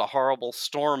saying there was a horrible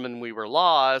storm and we were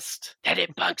lost, then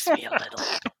it bugs me a little.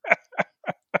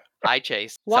 Hi,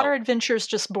 Chase. Water adventures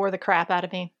just bore the crap out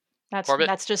of me.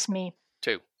 That's just me.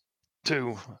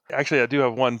 2. Actually, I do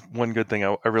have one good thing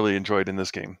I really enjoyed in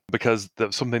this game because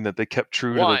something that they kept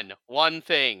true to. One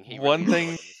thing.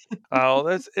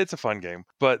 It's a fun game.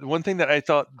 But one thing that I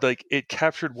thought like it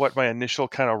captured what my initial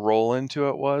kind of roll into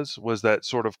it was that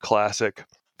sort of classic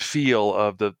feel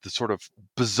of the sort of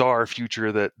bizarre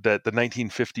future that the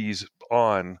 1950s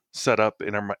on set up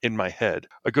in my head.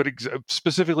 A good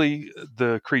specifically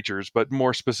the creatures, but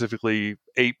more specifically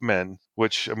ape men,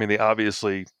 which I mean they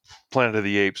obviously Planet of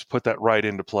the Apes put that right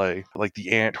into play, like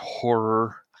the ant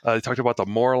horror. They talked about the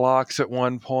Morlocks at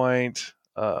one point.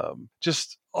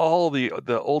 Just all the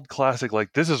old classic,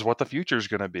 like this is what the future is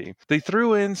going to be. They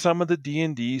threw in some of the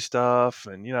D&D stuff,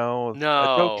 and it's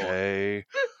okay.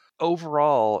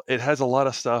 Overall, it has a lot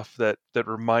of stuff that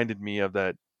reminded me of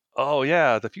that. Oh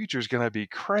yeah, the future is going to be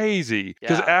crazy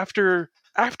because after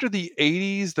the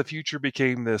 80s, the future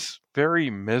became this very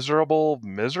miserable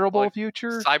like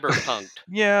future. Cyberpunk.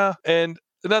 Yeah, and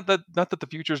not that the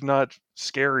future's not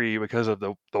scary because of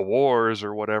the wars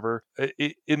or whatever.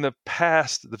 In the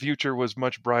past, the future was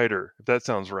much brighter. If that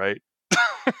sounds right.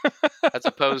 As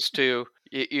opposed to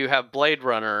you have Blade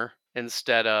Runner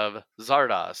instead of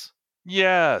Zardoz.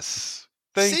 Yes.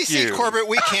 Thank you. See, Corbett,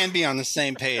 we can be on the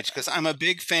same page because I'm a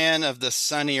big fan of the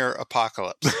sunnier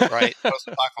apocalypse, right?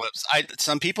 Post-apocalypse.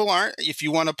 Some people aren't. If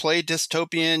you want to play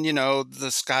dystopian,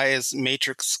 the sky is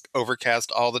matrix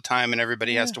overcast all the time and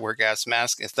everybody has to wear gas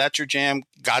masks. If that's your jam,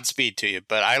 Godspeed to you.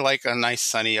 But I like a nice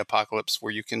sunny apocalypse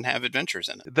where you can have adventures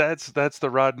in it. That's the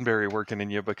Roddenberry working in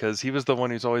you because he was the one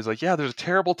who's always like, yeah, there's a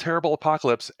terrible, terrible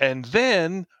apocalypse. And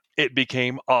then it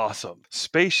became awesome.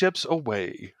 Spaceships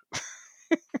away.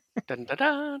 Dun, dun,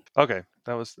 dun. Okay,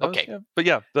 that was Okay. yeah. But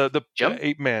yeah, the Jim?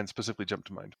 Ape Man specifically jumped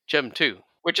to mind. Jim 2,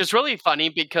 which is really funny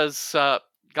because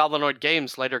Goblinoid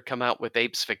Games later come out with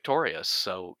Apes Victorious,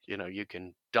 so you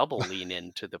can double lean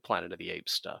into the Planet of the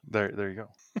Apes stuff. There you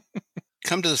go.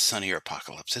 Come to the sunnier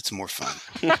apocalypse. It's more fun.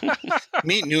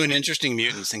 Meet new and interesting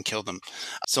mutants and kill them.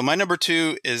 So my number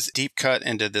 2 is deep cut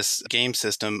into this game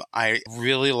system. I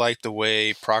really like the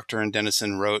way Proctor and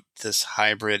Dennison wrote this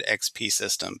hybrid XP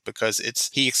system because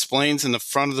he explains in the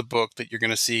front of the book that you're going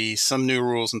to see some new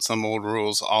rules and some old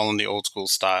rules all in the old school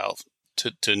style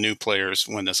to new players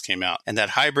when this came out. And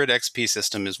that hybrid XP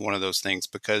system is one of those things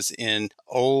because in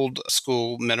old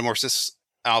school Metamorphosis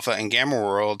Alpha and Gamma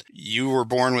World, you were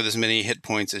born with as many hit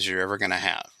points as you're ever going to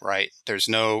have, right? There's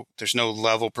no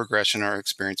level progression or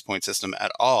experience point system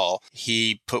at all.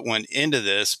 He put one into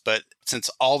this, but since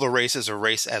all the races are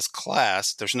race as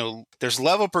class, there's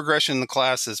level progression in the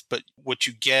classes, but what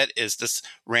you get is this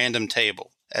random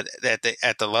table. At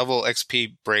the level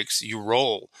XP breaks, you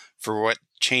roll for what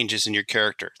changes in your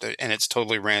character, and it's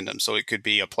totally random. So it could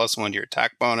be a +1 to your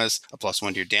attack bonus, a +1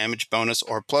 to your damage bonus,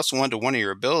 or a +1 to one of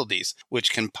your abilities,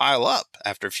 which can pile up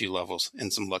after a few levels in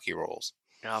some lucky rolls.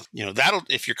 Yeah. That'll,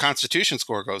 if your constitution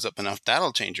score goes up enough,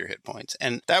 that'll change your hit points.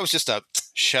 And that was just a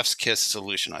chef's kiss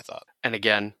solution, I thought. And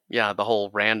again, yeah, the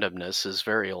whole randomness is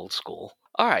very old school.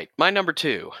 All right, my number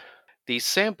 2, the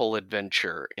sample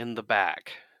adventure in the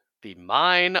back. The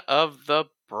Mine of the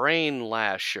Brain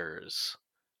Lashers,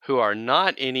 who are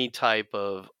not any type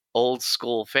of old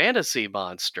school fantasy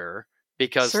monster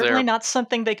because certainly not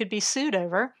something they could be sued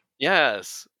over.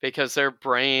 Yes, because they're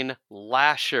brain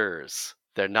lashers.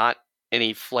 They're not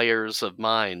any flayers of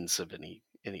minds of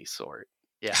any sort.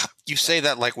 Yeah. You say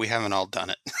that like we haven't all done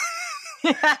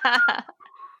it.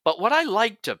 But what I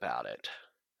liked about it,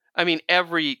 I mean,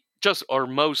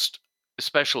 most,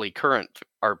 especially current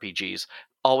RPGs,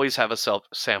 always have a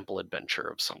sample adventure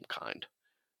of some kind.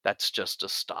 That's just a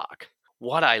stock.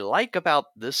 What I like about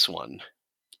this one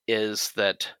is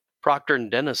that Proctor and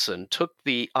Dennison took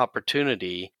the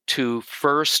opportunity to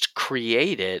first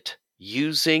create it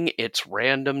using its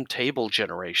random table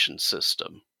generation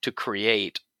system to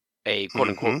create a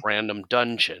quote-unquote random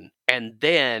dungeon, and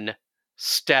then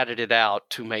statted it out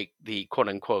to make the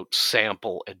quote-unquote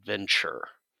sample adventure.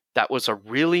 That was a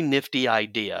really nifty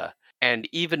idea. And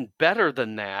even better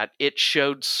than that, it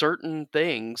showed certain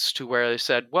things to where they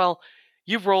said, well,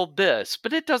 you've rolled this,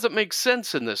 but it doesn't make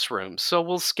sense in this room, so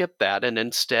we'll skip that and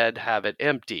instead have it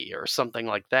empty or something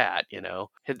like that,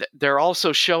 They're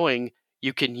also showing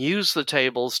you can use the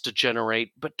tables to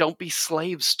generate, but don't be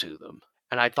slaves to them.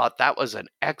 And I thought that was an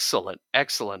excellent,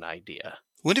 excellent idea.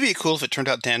 Wouldn't it be cool if it turned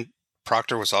out Dan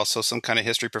Proctor was also some kind of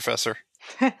history professor?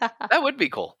 That would be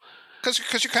cool.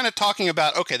 Because you're kind of talking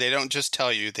about, okay, they don't just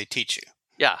tell you, they teach you.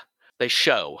 Yeah, they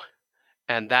show.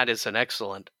 And that is an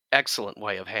excellent, excellent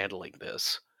way of handling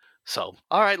this. So,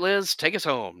 all right, Liz, take us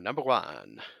home. Number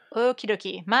 1. Okie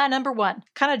dokie. My number 1.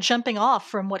 Kind of jumping off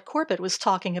from what Corbett was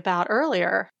talking about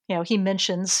earlier. He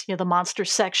mentions, the monster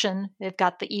section. They've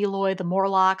got the Eloi, the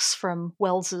Morlocks from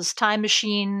Wells's Time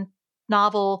Machine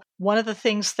novel. One of the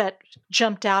things that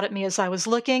jumped out at me as I was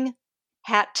looking,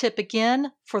 hat tip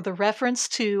again for the reference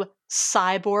to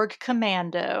Cyborg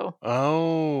Commando.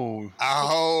 Oh,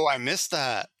 I missed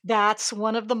that. That's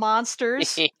one of the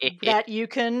monsters that you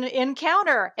can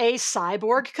encounter, a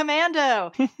Cyborg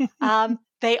Commando.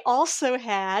 They also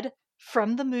had,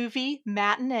 from the movie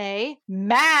Matinee,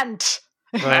 Mant.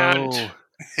 Dun,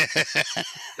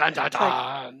 dun,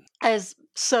 dun.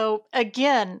 So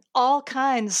again, all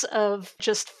kinds of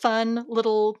just fun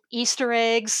little Easter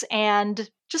eggs and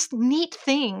just neat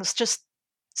things just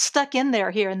stuck in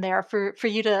there here and there for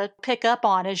you to pick up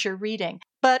on as you're reading.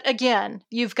 But again,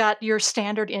 you've got your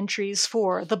standard entries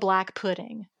for the black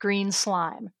pudding, green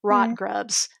slime, rot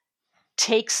grubs.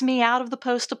 Takes me out of the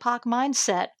post-apoc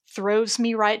mindset, throws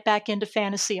me right back into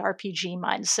fantasy RPG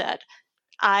mindset.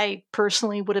 I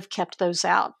personally would have kept those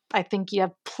out. I think you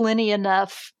have plenty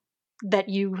enough that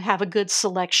you have a good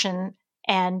selection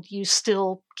and you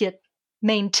still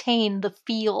maintain the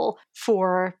feel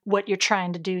for what you're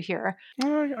trying to do here.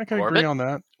 I can agree on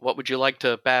that. What would you like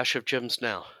to bash of Jim's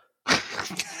now?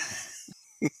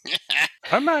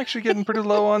 I'm actually getting pretty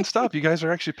low on stuff. You guys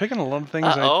are actually picking a lot of things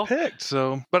I picked.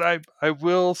 So, but I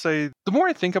will say, the more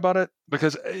I think about it,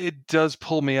 because it does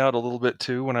pull me out a little bit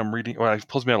too when I'm reading. Well, it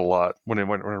pulls me out a lot when I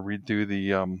read through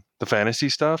the fantasy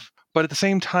stuff. But at the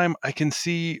same time, I can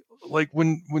see, like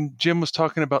when Jim was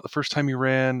talking about the first time he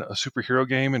ran a superhero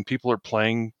game and people are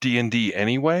playing D&D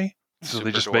anyway, so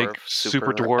they just make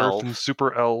super dwarf and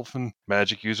super elf and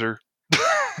magic user.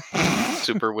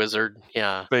 Super wizard,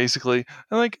 yeah. Basically.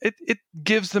 And like it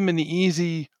gives them an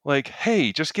easy, like,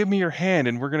 hey, just give me your hand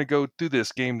and we're gonna go do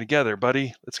this game together,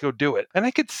 buddy. Let's go do it. And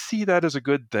I could see that as a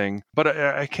good thing, but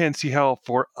I can't see how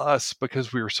for us,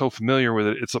 because we were so familiar with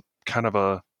it, it's a kind of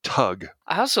a tug.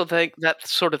 I also think that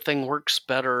sort of thing works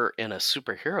better in a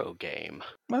superhero game.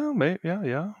 Well, maybe,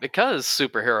 yeah. Because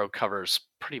superhero covers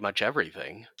pretty much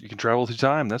everything. You can travel through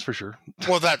time, that's for sure.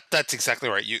 Well, that's exactly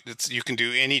right. You can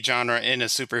do any genre in a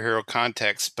superhero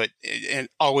context, but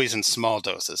always in small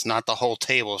doses, not the whole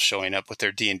table showing up with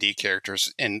their D&D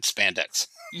characters in spandex.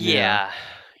 Yeah,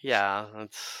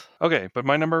 that's... Okay, but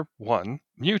my number 1,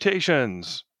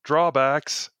 mutations,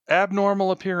 drawbacks, abnormal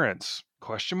appearance,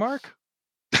 question mark?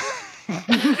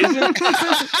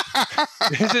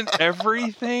 Isn't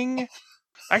everything...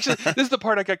 Actually, this is the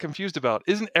part I got confused about.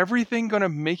 Isn't everything going to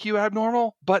make you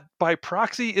abnormal? But by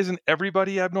proxy, isn't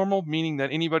everybody abnormal, meaning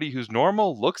that anybody who's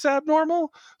normal looks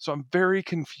abnormal? So I'm very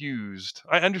confused.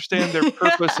 I understand their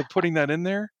purpose of putting that in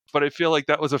there, but I feel like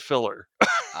that was a filler.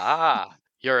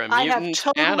 You're a mutant I have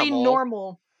totally animal.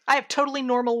 normal. I have totally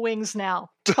normal wings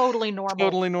now. Totally normal.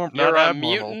 Totally normal. You're not a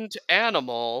abnormal. mutant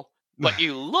animal, but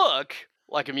you look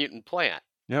like a mutant plant.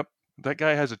 Yep. That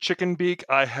guy has a chicken beak.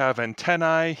 I have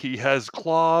antennae. He has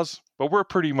claws. But we're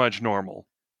pretty much normal.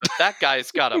 That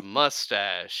guy's got a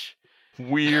mustache.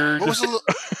 Weird. What was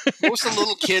the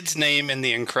little kid's name in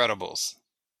The Incredibles?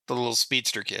 The little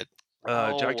speedster kid.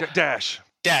 Dash.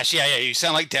 Dash, yeah. You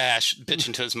sound like Dash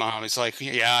bitching to his mom. He's like,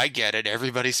 yeah, I get it.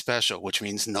 Everybody's special, which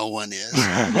means no one is.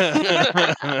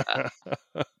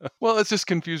 Well, it's just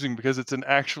confusing because it's an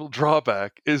actual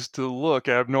drawback is to look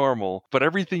abnormal, but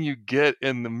everything you get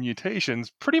in the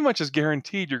mutations pretty much is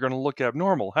guaranteed you're going to look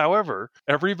abnormal. However,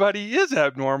 everybody is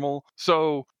abnormal,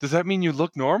 so does that mean you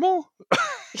look normal?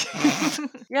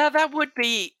 Yeah, that would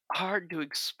be hard to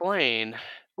explain.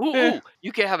 Ooh,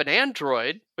 you could have an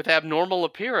android with abnormal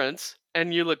appearance,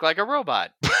 and you look like a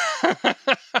robot.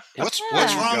 What's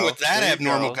wrong with that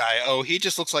abnormal guy? Oh, he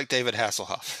just looks like David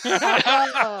Hasselhoff.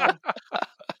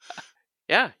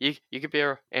 Yeah, you could be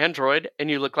an android, and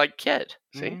you look like Kit.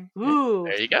 See? Ooh.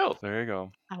 There you go. There you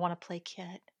go. I want to play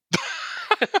Kit.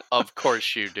 Of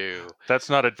course you do. That's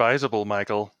not advisable,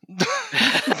 Michael.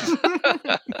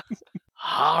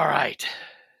 All right.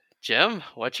 Jim,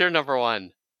 what's your number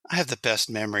 1? I have the best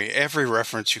memory. Every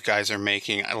reference you guys are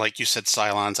making, like you said,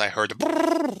 Cylons, I heard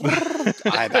the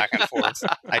eye back and forth.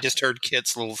 I just heard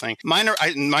Kit's little thing. My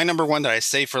number 1 that I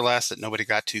saved for last that nobody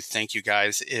got to, thank you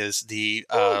guys, is the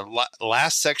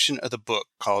last section of the book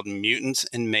called Mutants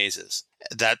and Mazes.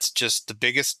 That's just the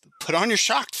biggest, put on your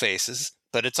shocked faces,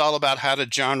 but it's all about how to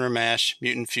genre mash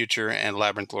Mutant Future and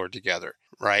Labyrinth Lord together.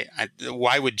 Right?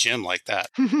 Why would Jim like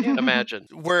that? Can't imagine.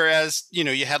 Whereas,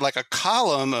 you had like a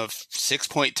column of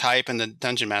 6-point type in the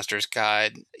Dungeon Master's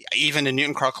Guide. Even in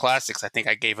Newton Crawl Classics, I think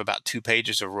I gave about 2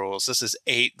 pages of rules. This is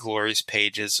 8 glorious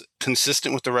pages,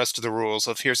 consistent with the rest of the rules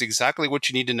of here's exactly what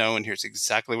you need to know and here's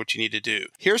exactly what you need to do.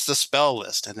 Here's the spell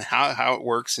list and how it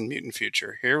works in Mutant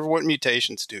Future. Here's what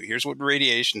mutations do. Here's what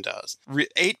radiation does.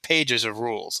 8 pages of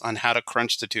rules on how to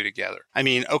crunch the two together. I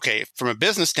mean, okay, from a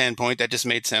business standpoint, that just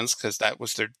made sense because that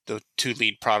was the 2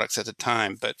 lead products at the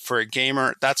time. But for a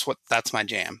gamer, that's my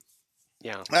jam.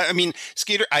 Yeah. I mean,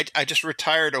 Skeeter, I just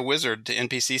retired a wizard to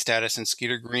NPC status in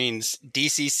Skeeter Green's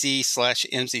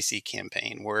DCC/MCC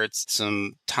campaign, where it's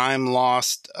some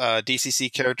time-lost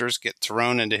DCC characters get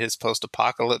thrown into his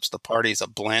post-apocalypse. The party's a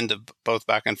blend of both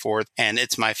back and forth, and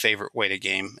it's my favorite way to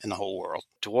game in the whole world.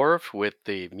 Dwarf with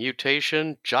the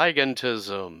mutation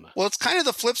gigantism. Well, it's kind of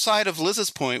the flip side of Liz's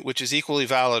point, which is equally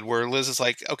valid, where Liz is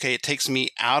like, okay, it takes me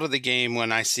out of the game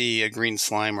when I see a green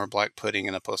slime or black pudding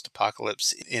in a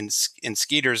post-apocalypse. In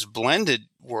Skeeter's blended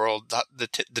world,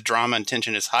 the drama and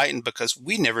tension is heightened because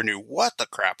we never knew what the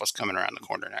crap was coming around the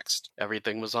corner next.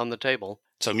 Everything was on the table.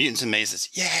 So Mutants and Mazes,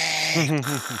 yay!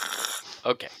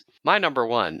 Okay, my number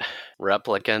 1,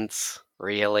 Replicants.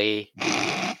 Really?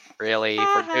 Really?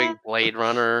 For doing Blade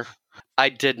Runner? I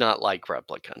did not like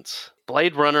Replicants.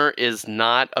 Blade Runner is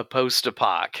not a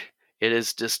post-apoc. It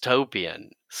is dystopian.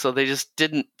 So they just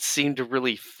didn't seem to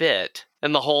really fit.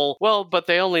 And the whole, well, but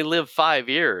they only live 5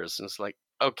 years. And it's like,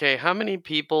 okay, how many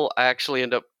people actually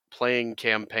end up playing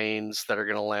campaigns that are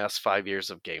going to last 5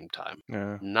 years of game time?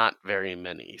 Yeah. Not very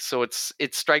many. So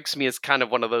it strikes me as kind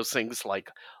of one of those things like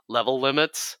level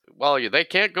limits. Well, they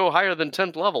can't go higher than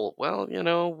 10th level. Well,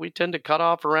 we tend to cut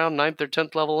off around 9th or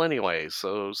 10th level anyway.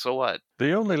 So what?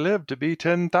 They only live to be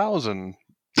 10,000.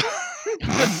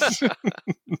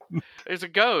 There's a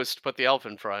ghost. Put the elf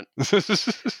in front.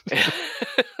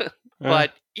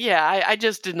 But Yeah, I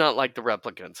just did not like the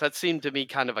replicants. That seemed to me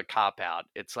kind of a cop-out.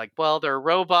 It's like, well, they're a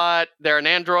robot, they're an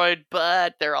android,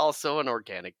 but they're also an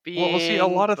organic being. Well, see, a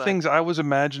lot of things I was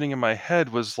imagining in my head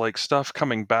was like stuff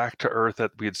coming back to Earth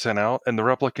that we had sent out, and the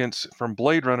replicants from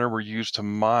Blade Runner were used to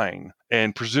mine.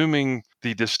 And presuming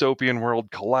the dystopian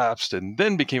world collapsed and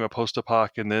then became a post-apoc,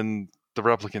 and then the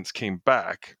replicants came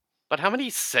back. But how many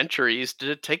centuries did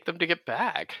it take them to get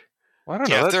back? Well, I don't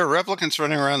know. Yeah, if there are replicants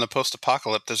running around the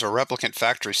post-apocalypse, there's a replicant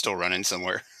factory still running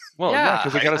somewhere. Well, yeah,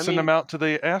 because they got to send them out to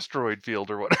the asteroid field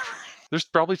or whatever. There's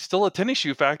probably still a tennis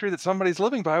shoe factory that somebody's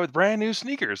living by with brand new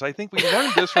sneakers. I think we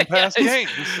learned this from past games.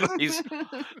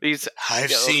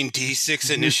 I've seen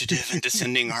D6 Initiative and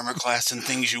Descending Armor Class and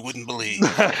things you wouldn't believe.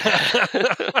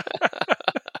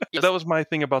 That was my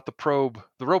thing about the probe.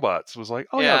 The robots was like,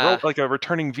 like a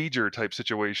returning V'ger type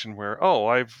situation where,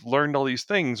 I've learned all these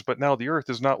things, but now the Earth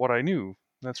is not what I knew.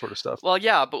 That sort of stuff. Well,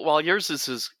 yeah, but while yours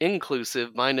is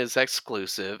inclusive, mine is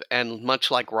exclusive, and much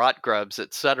like rot grubs,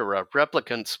 etc.,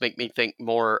 replicants make me think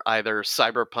more either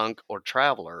cyberpunk or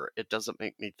traveler. It doesn't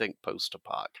make me think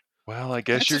post-apoc. Well, I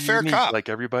guess you're unique like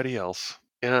everybody else.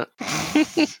 Yeah.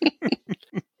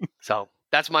 So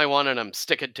that's my one, and I'm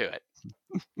sticking to it.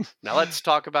 Now let's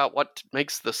talk about what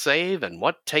makes the save and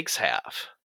what takes half.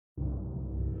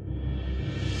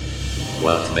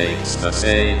 What makes the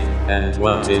save, and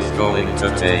what is going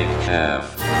to take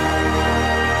half?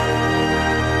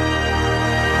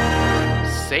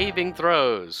 Saving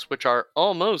throws, which are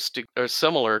almost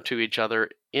similar to each other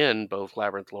in both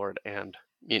Labyrinth Lord and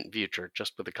Mutant Future,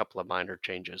 just with a couple of minor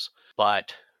changes.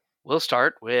 But we'll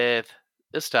start with,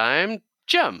 this time,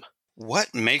 Jim.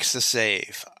 What makes the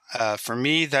save? For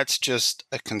me, that's just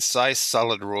a concise,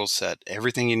 solid rule set.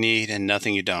 Everything you need and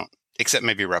nothing you don't. Except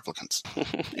maybe replicants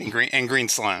and green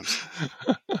slimes.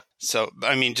 So,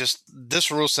 I mean, just this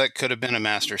rule set could have been a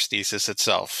master's thesis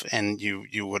itself, and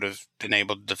you would have been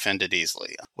able to defend it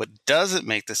easily. What doesn't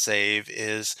make the save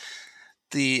is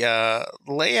the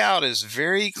layout is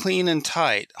very clean and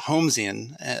tight,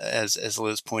 Holmesian, as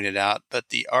Liz pointed out, but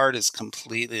the art is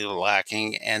completely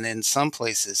lacking, and in some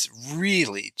places,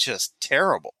 really just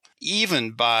terrible.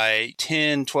 Even by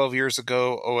 10, 12 years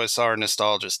ago, OSR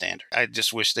nostalgia standard. I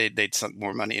just wish they'd sunk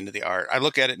more money into the art. I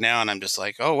look at it now and I'm just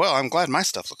like, oh, well, I'm glad my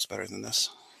stuff looks better than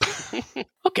this.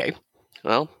 Okay.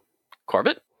 Well,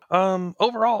 Corbett?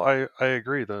 Overall, I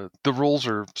agree. The rules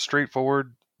are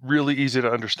straightforward, really easy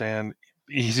to understand,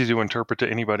 easy to interpret to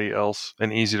anybody else,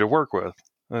 and easy to work with.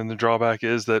 And the drawback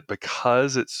is that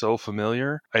because it's so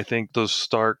familiar, I think those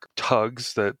stark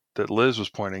tugs that Liz was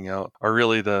pointing out are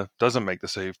really doesn't make the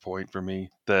save point for me.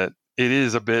 That it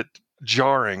is a bit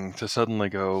jarring to suddenly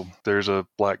go, there's a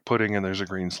black pudding and there's a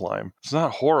green slime. It's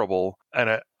not horrible,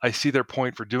 and I see their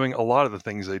point for doing a lot of the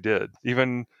things they did.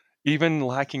 Even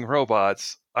lacking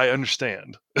robots, I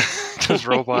understand. Because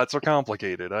robots are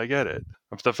complicated. I get it.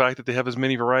 But the fact that they have as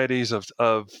many varieties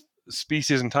of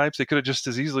species and types, they could have just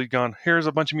as easily gone, here's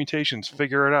a bunch of mutations,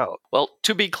 figure it out. Well,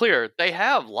 to be clear, they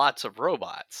have lots of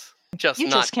robots. You just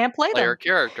just can't play player them.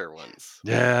 character ones.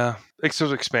 Yeah, that's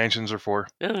what expansions are for.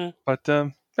 Yeah. But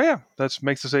yeah, that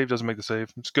makes the save, doesn't make the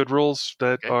save. It's good rules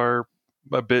that are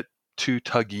a bit too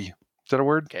tuggy. Is that a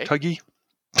word? Okay. Tuggy?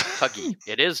 Tuggy.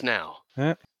 It is now.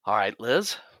 Yeah. All right,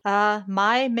 Liz?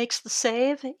 My makes the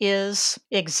save is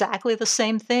exactly the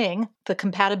same thing. The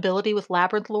compatibility with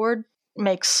Labyrinth Lord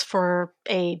makes for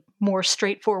a more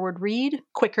straightforward read,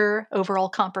 quicker overall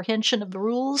comprehension of the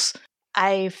rules.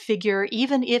 I figure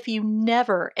even if you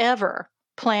never, ever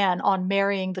plan on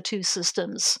marrying the two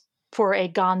systems for a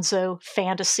gonzo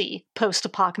fantasy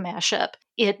post-apoc mashup,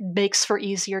 it makes for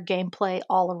easier gameplay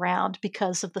all around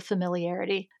because of the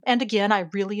familiarity. And again, I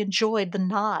really enjoyed the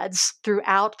nods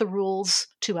throughout the rules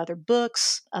to other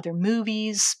books, other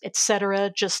movies, etc.,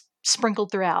 just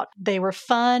sprinkled throughout. They were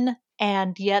fun,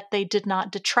 and yet they did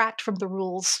not detract from the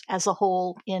rules as a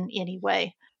whole in any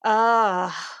way.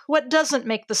 What doesn't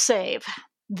make the save?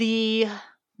 The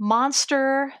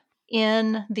monster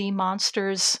in the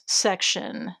monsters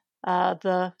section,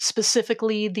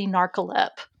 specifically the narcolep.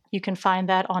 You can find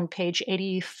that on page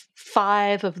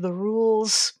 85 of the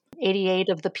rules, 88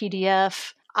 of the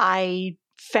PDF. I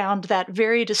found that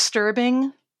very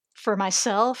disturbing for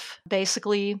myself.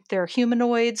 Basically, they're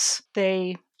humanoids.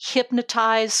 They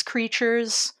hypnotize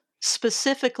creatures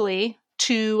specifically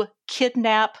to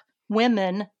kidnap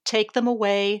women, take them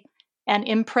away, and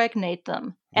impregnate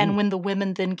them. And when the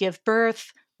women then give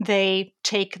birth, They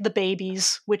take the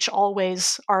babies, which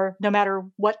always are, no matter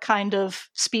what kind of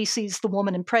species the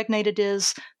woman impregnated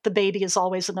is, the baby is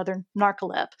always another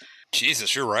narcolep.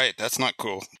 Jesus, you're right. That's not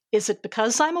cool. Is it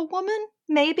because I'm a woman?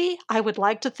 Maybe. I would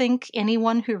like to think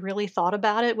anyone who really thought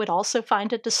about it would also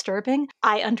find it disturbing.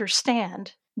 I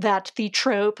understand that the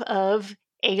trope of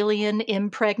alien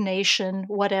impregnation,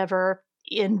 whatever,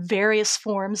 in various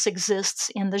forms exists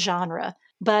in the genre.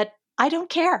 But I don't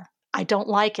care. I don't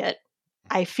like it.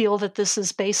 I feel that this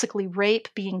is basically rape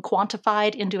being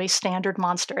quantified into a standard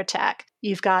monster attack.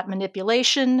 You've got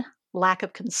manipulation, lack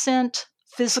of consent,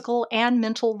 physical and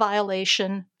mental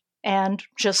violation, and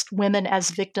just women as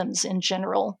victims in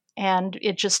general. And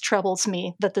it just troubles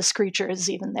me that this creature is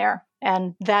even there.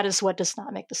 And that is what does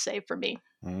not make the save for me.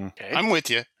 Okay. I'm with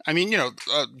you. I mean,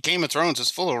 Game of Thrones is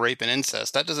full of rape and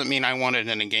incest. That doesn't mean I want it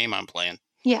in a game I'm playing.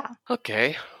 Yeah.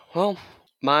 Okay. Well,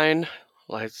 mine,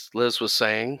 like Liz was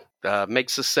saying,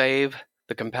 makes a save.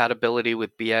 The compatibility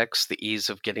with BX, the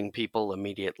ease of getting people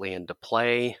immediately into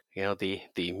play, the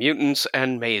mutants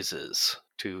and mazes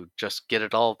to just get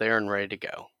it all there and ready to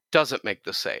go. Doesn't make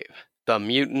the save. The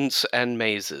mutants and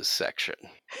mazes section.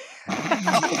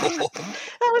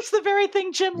 That was the very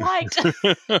thing Jim liked.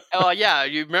 Oh yeah,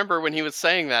 you remember when he was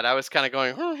saying that? I was kind of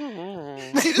going.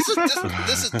 See,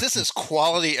 this is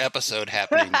quality episode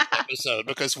happening this episode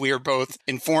because we are both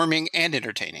informing and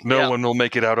entertaining. No one will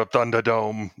make it out of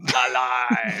Thunderdome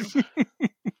alive.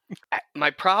 My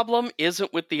problem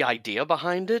isn't with the idea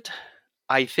behind it.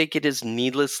 I think it is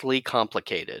needlessly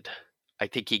complicated. I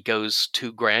think he goes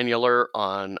too granular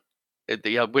on.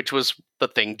 Which was the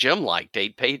thing Jim liked,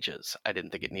 8 pages. I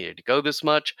didn't think it needed to go this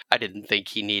much. I didn't think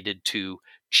he needed to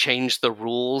change the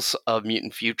rules of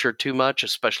Mutant Future too much,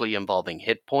 especially involving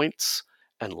hit points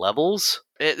and levels.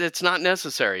 It's not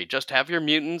necessary. Just have your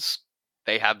mutants.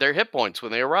 They have their hit points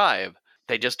when they arrive.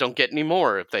 They just don't get any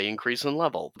more if they increase in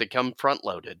level. They come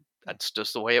front-loaded. That's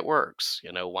just the way it works.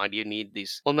 Why do you need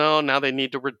these? Well, no, now they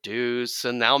need to reduce,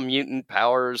 and now mutant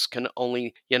powers can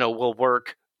only, will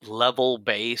work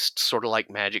level-based, sort of like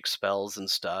magic spells and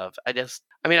stuff. I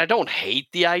don't hate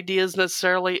the ideas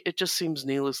necessarily. It just seems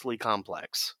needlessly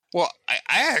complex. Well, I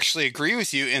actually agree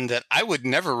with you in that I would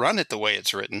never run it the way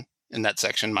it's written in that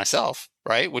section myself,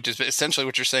 right? Which is essentially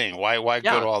what you're saying. Why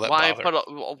go to all that bother?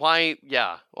 Why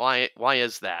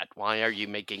is that? Why are you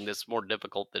making this more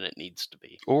difficult than it needs to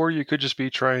be? Or you could just be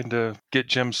trying to get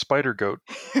Jim's spider goat.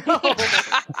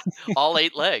 All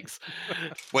 8 legs.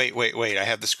 Wait. I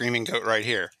have the screaming goat right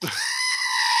here.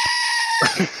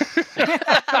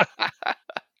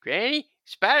 Granny,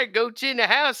 spider goat's in the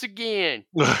house again.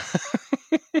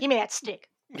 Give me that stick.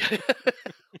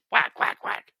 Whack, whack,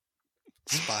 whack.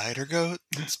 Spider goat.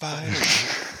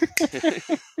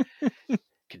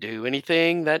 Could do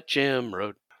anything that Jim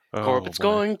wrote. Corbin's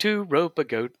going to rope a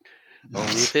goat.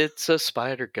 Only if it's a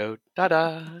spider goat.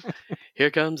 Da-da.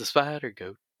 Here comes a spider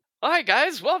goat. All right,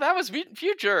 guys. Well, that was Mutant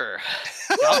Future.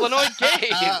 Goblinoid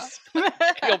Games.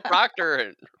 Neil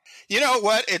Proctor. You know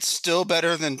what? It's still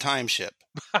better than Time Ship.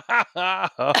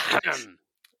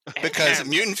 Because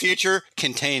Mutant Future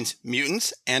contains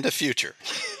mutants and a future.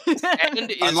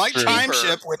 And unlike Time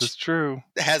Ship, which is true,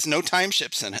 has no time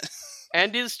ships in it.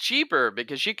 And is cheaper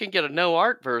because you can get a no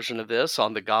art version of this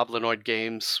on the Goblinoid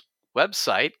Games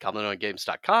website,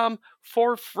 goblinoidgames.com,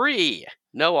 for free.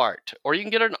 No art. Or you can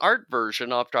get an art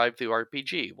version off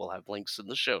DriveThruRPG. We'll have links in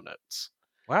the show notes.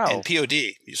 Wow. And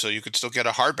POD, so you could still get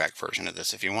a hardback version of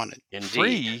this if you wanted. Indeed.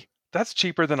 Free? That's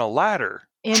cheaper than a ladder.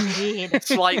 Indeed.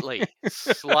 Slightly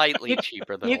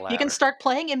cheaper than a ladder. You can start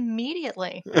playing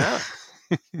immediately. Yeah.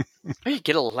 You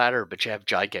get a ladder, but you have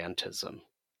gigantism.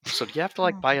 So do you have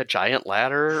to buy a giant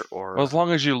ladder, or? Well, as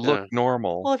long as you look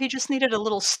normal. Well, if you just needed a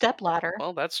little step ladder.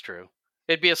 Well, that's true.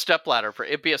 It'd be a step ladder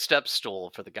it'd be a step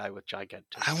stool for the guy with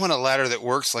gigantism. I want a ladder that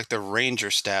works like the ranger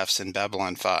staffs in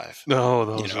Babylon 5. No,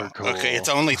 those are cool. Okay, it's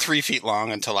only 3 feet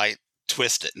long until I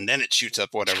twist it, and then it shoots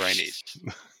up whatever I need.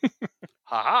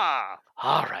 Ha-ha!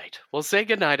 All right. Well, say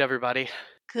goodnight, everybody.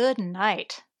 Good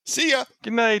night. See ya.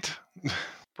 Good night.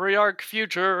 Pre-Arc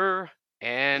Future.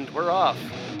 And we're off.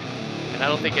 And I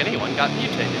don't think anyone got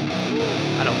mutated.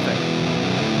 I don't think.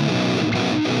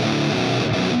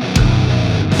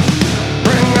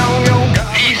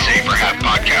 The Save for Half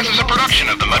podcast is a production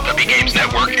of the Mudpuppy Games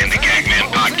Network and the Gagman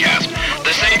Podcast.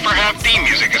 The Save for Half theme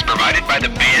music is provided by the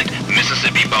band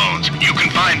Mississippi Bones. You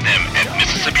can find them at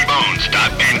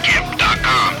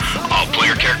mississippibones.bandcamp.com. All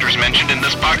player characters mentioned in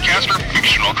this podcast are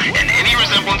fictional, and any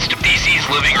resemblance to PCs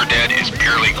living or dead is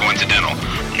purely coincidental.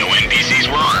 No NPCs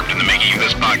were harmed in the making of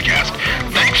this podcast.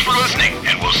 Thanks for listening,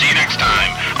 and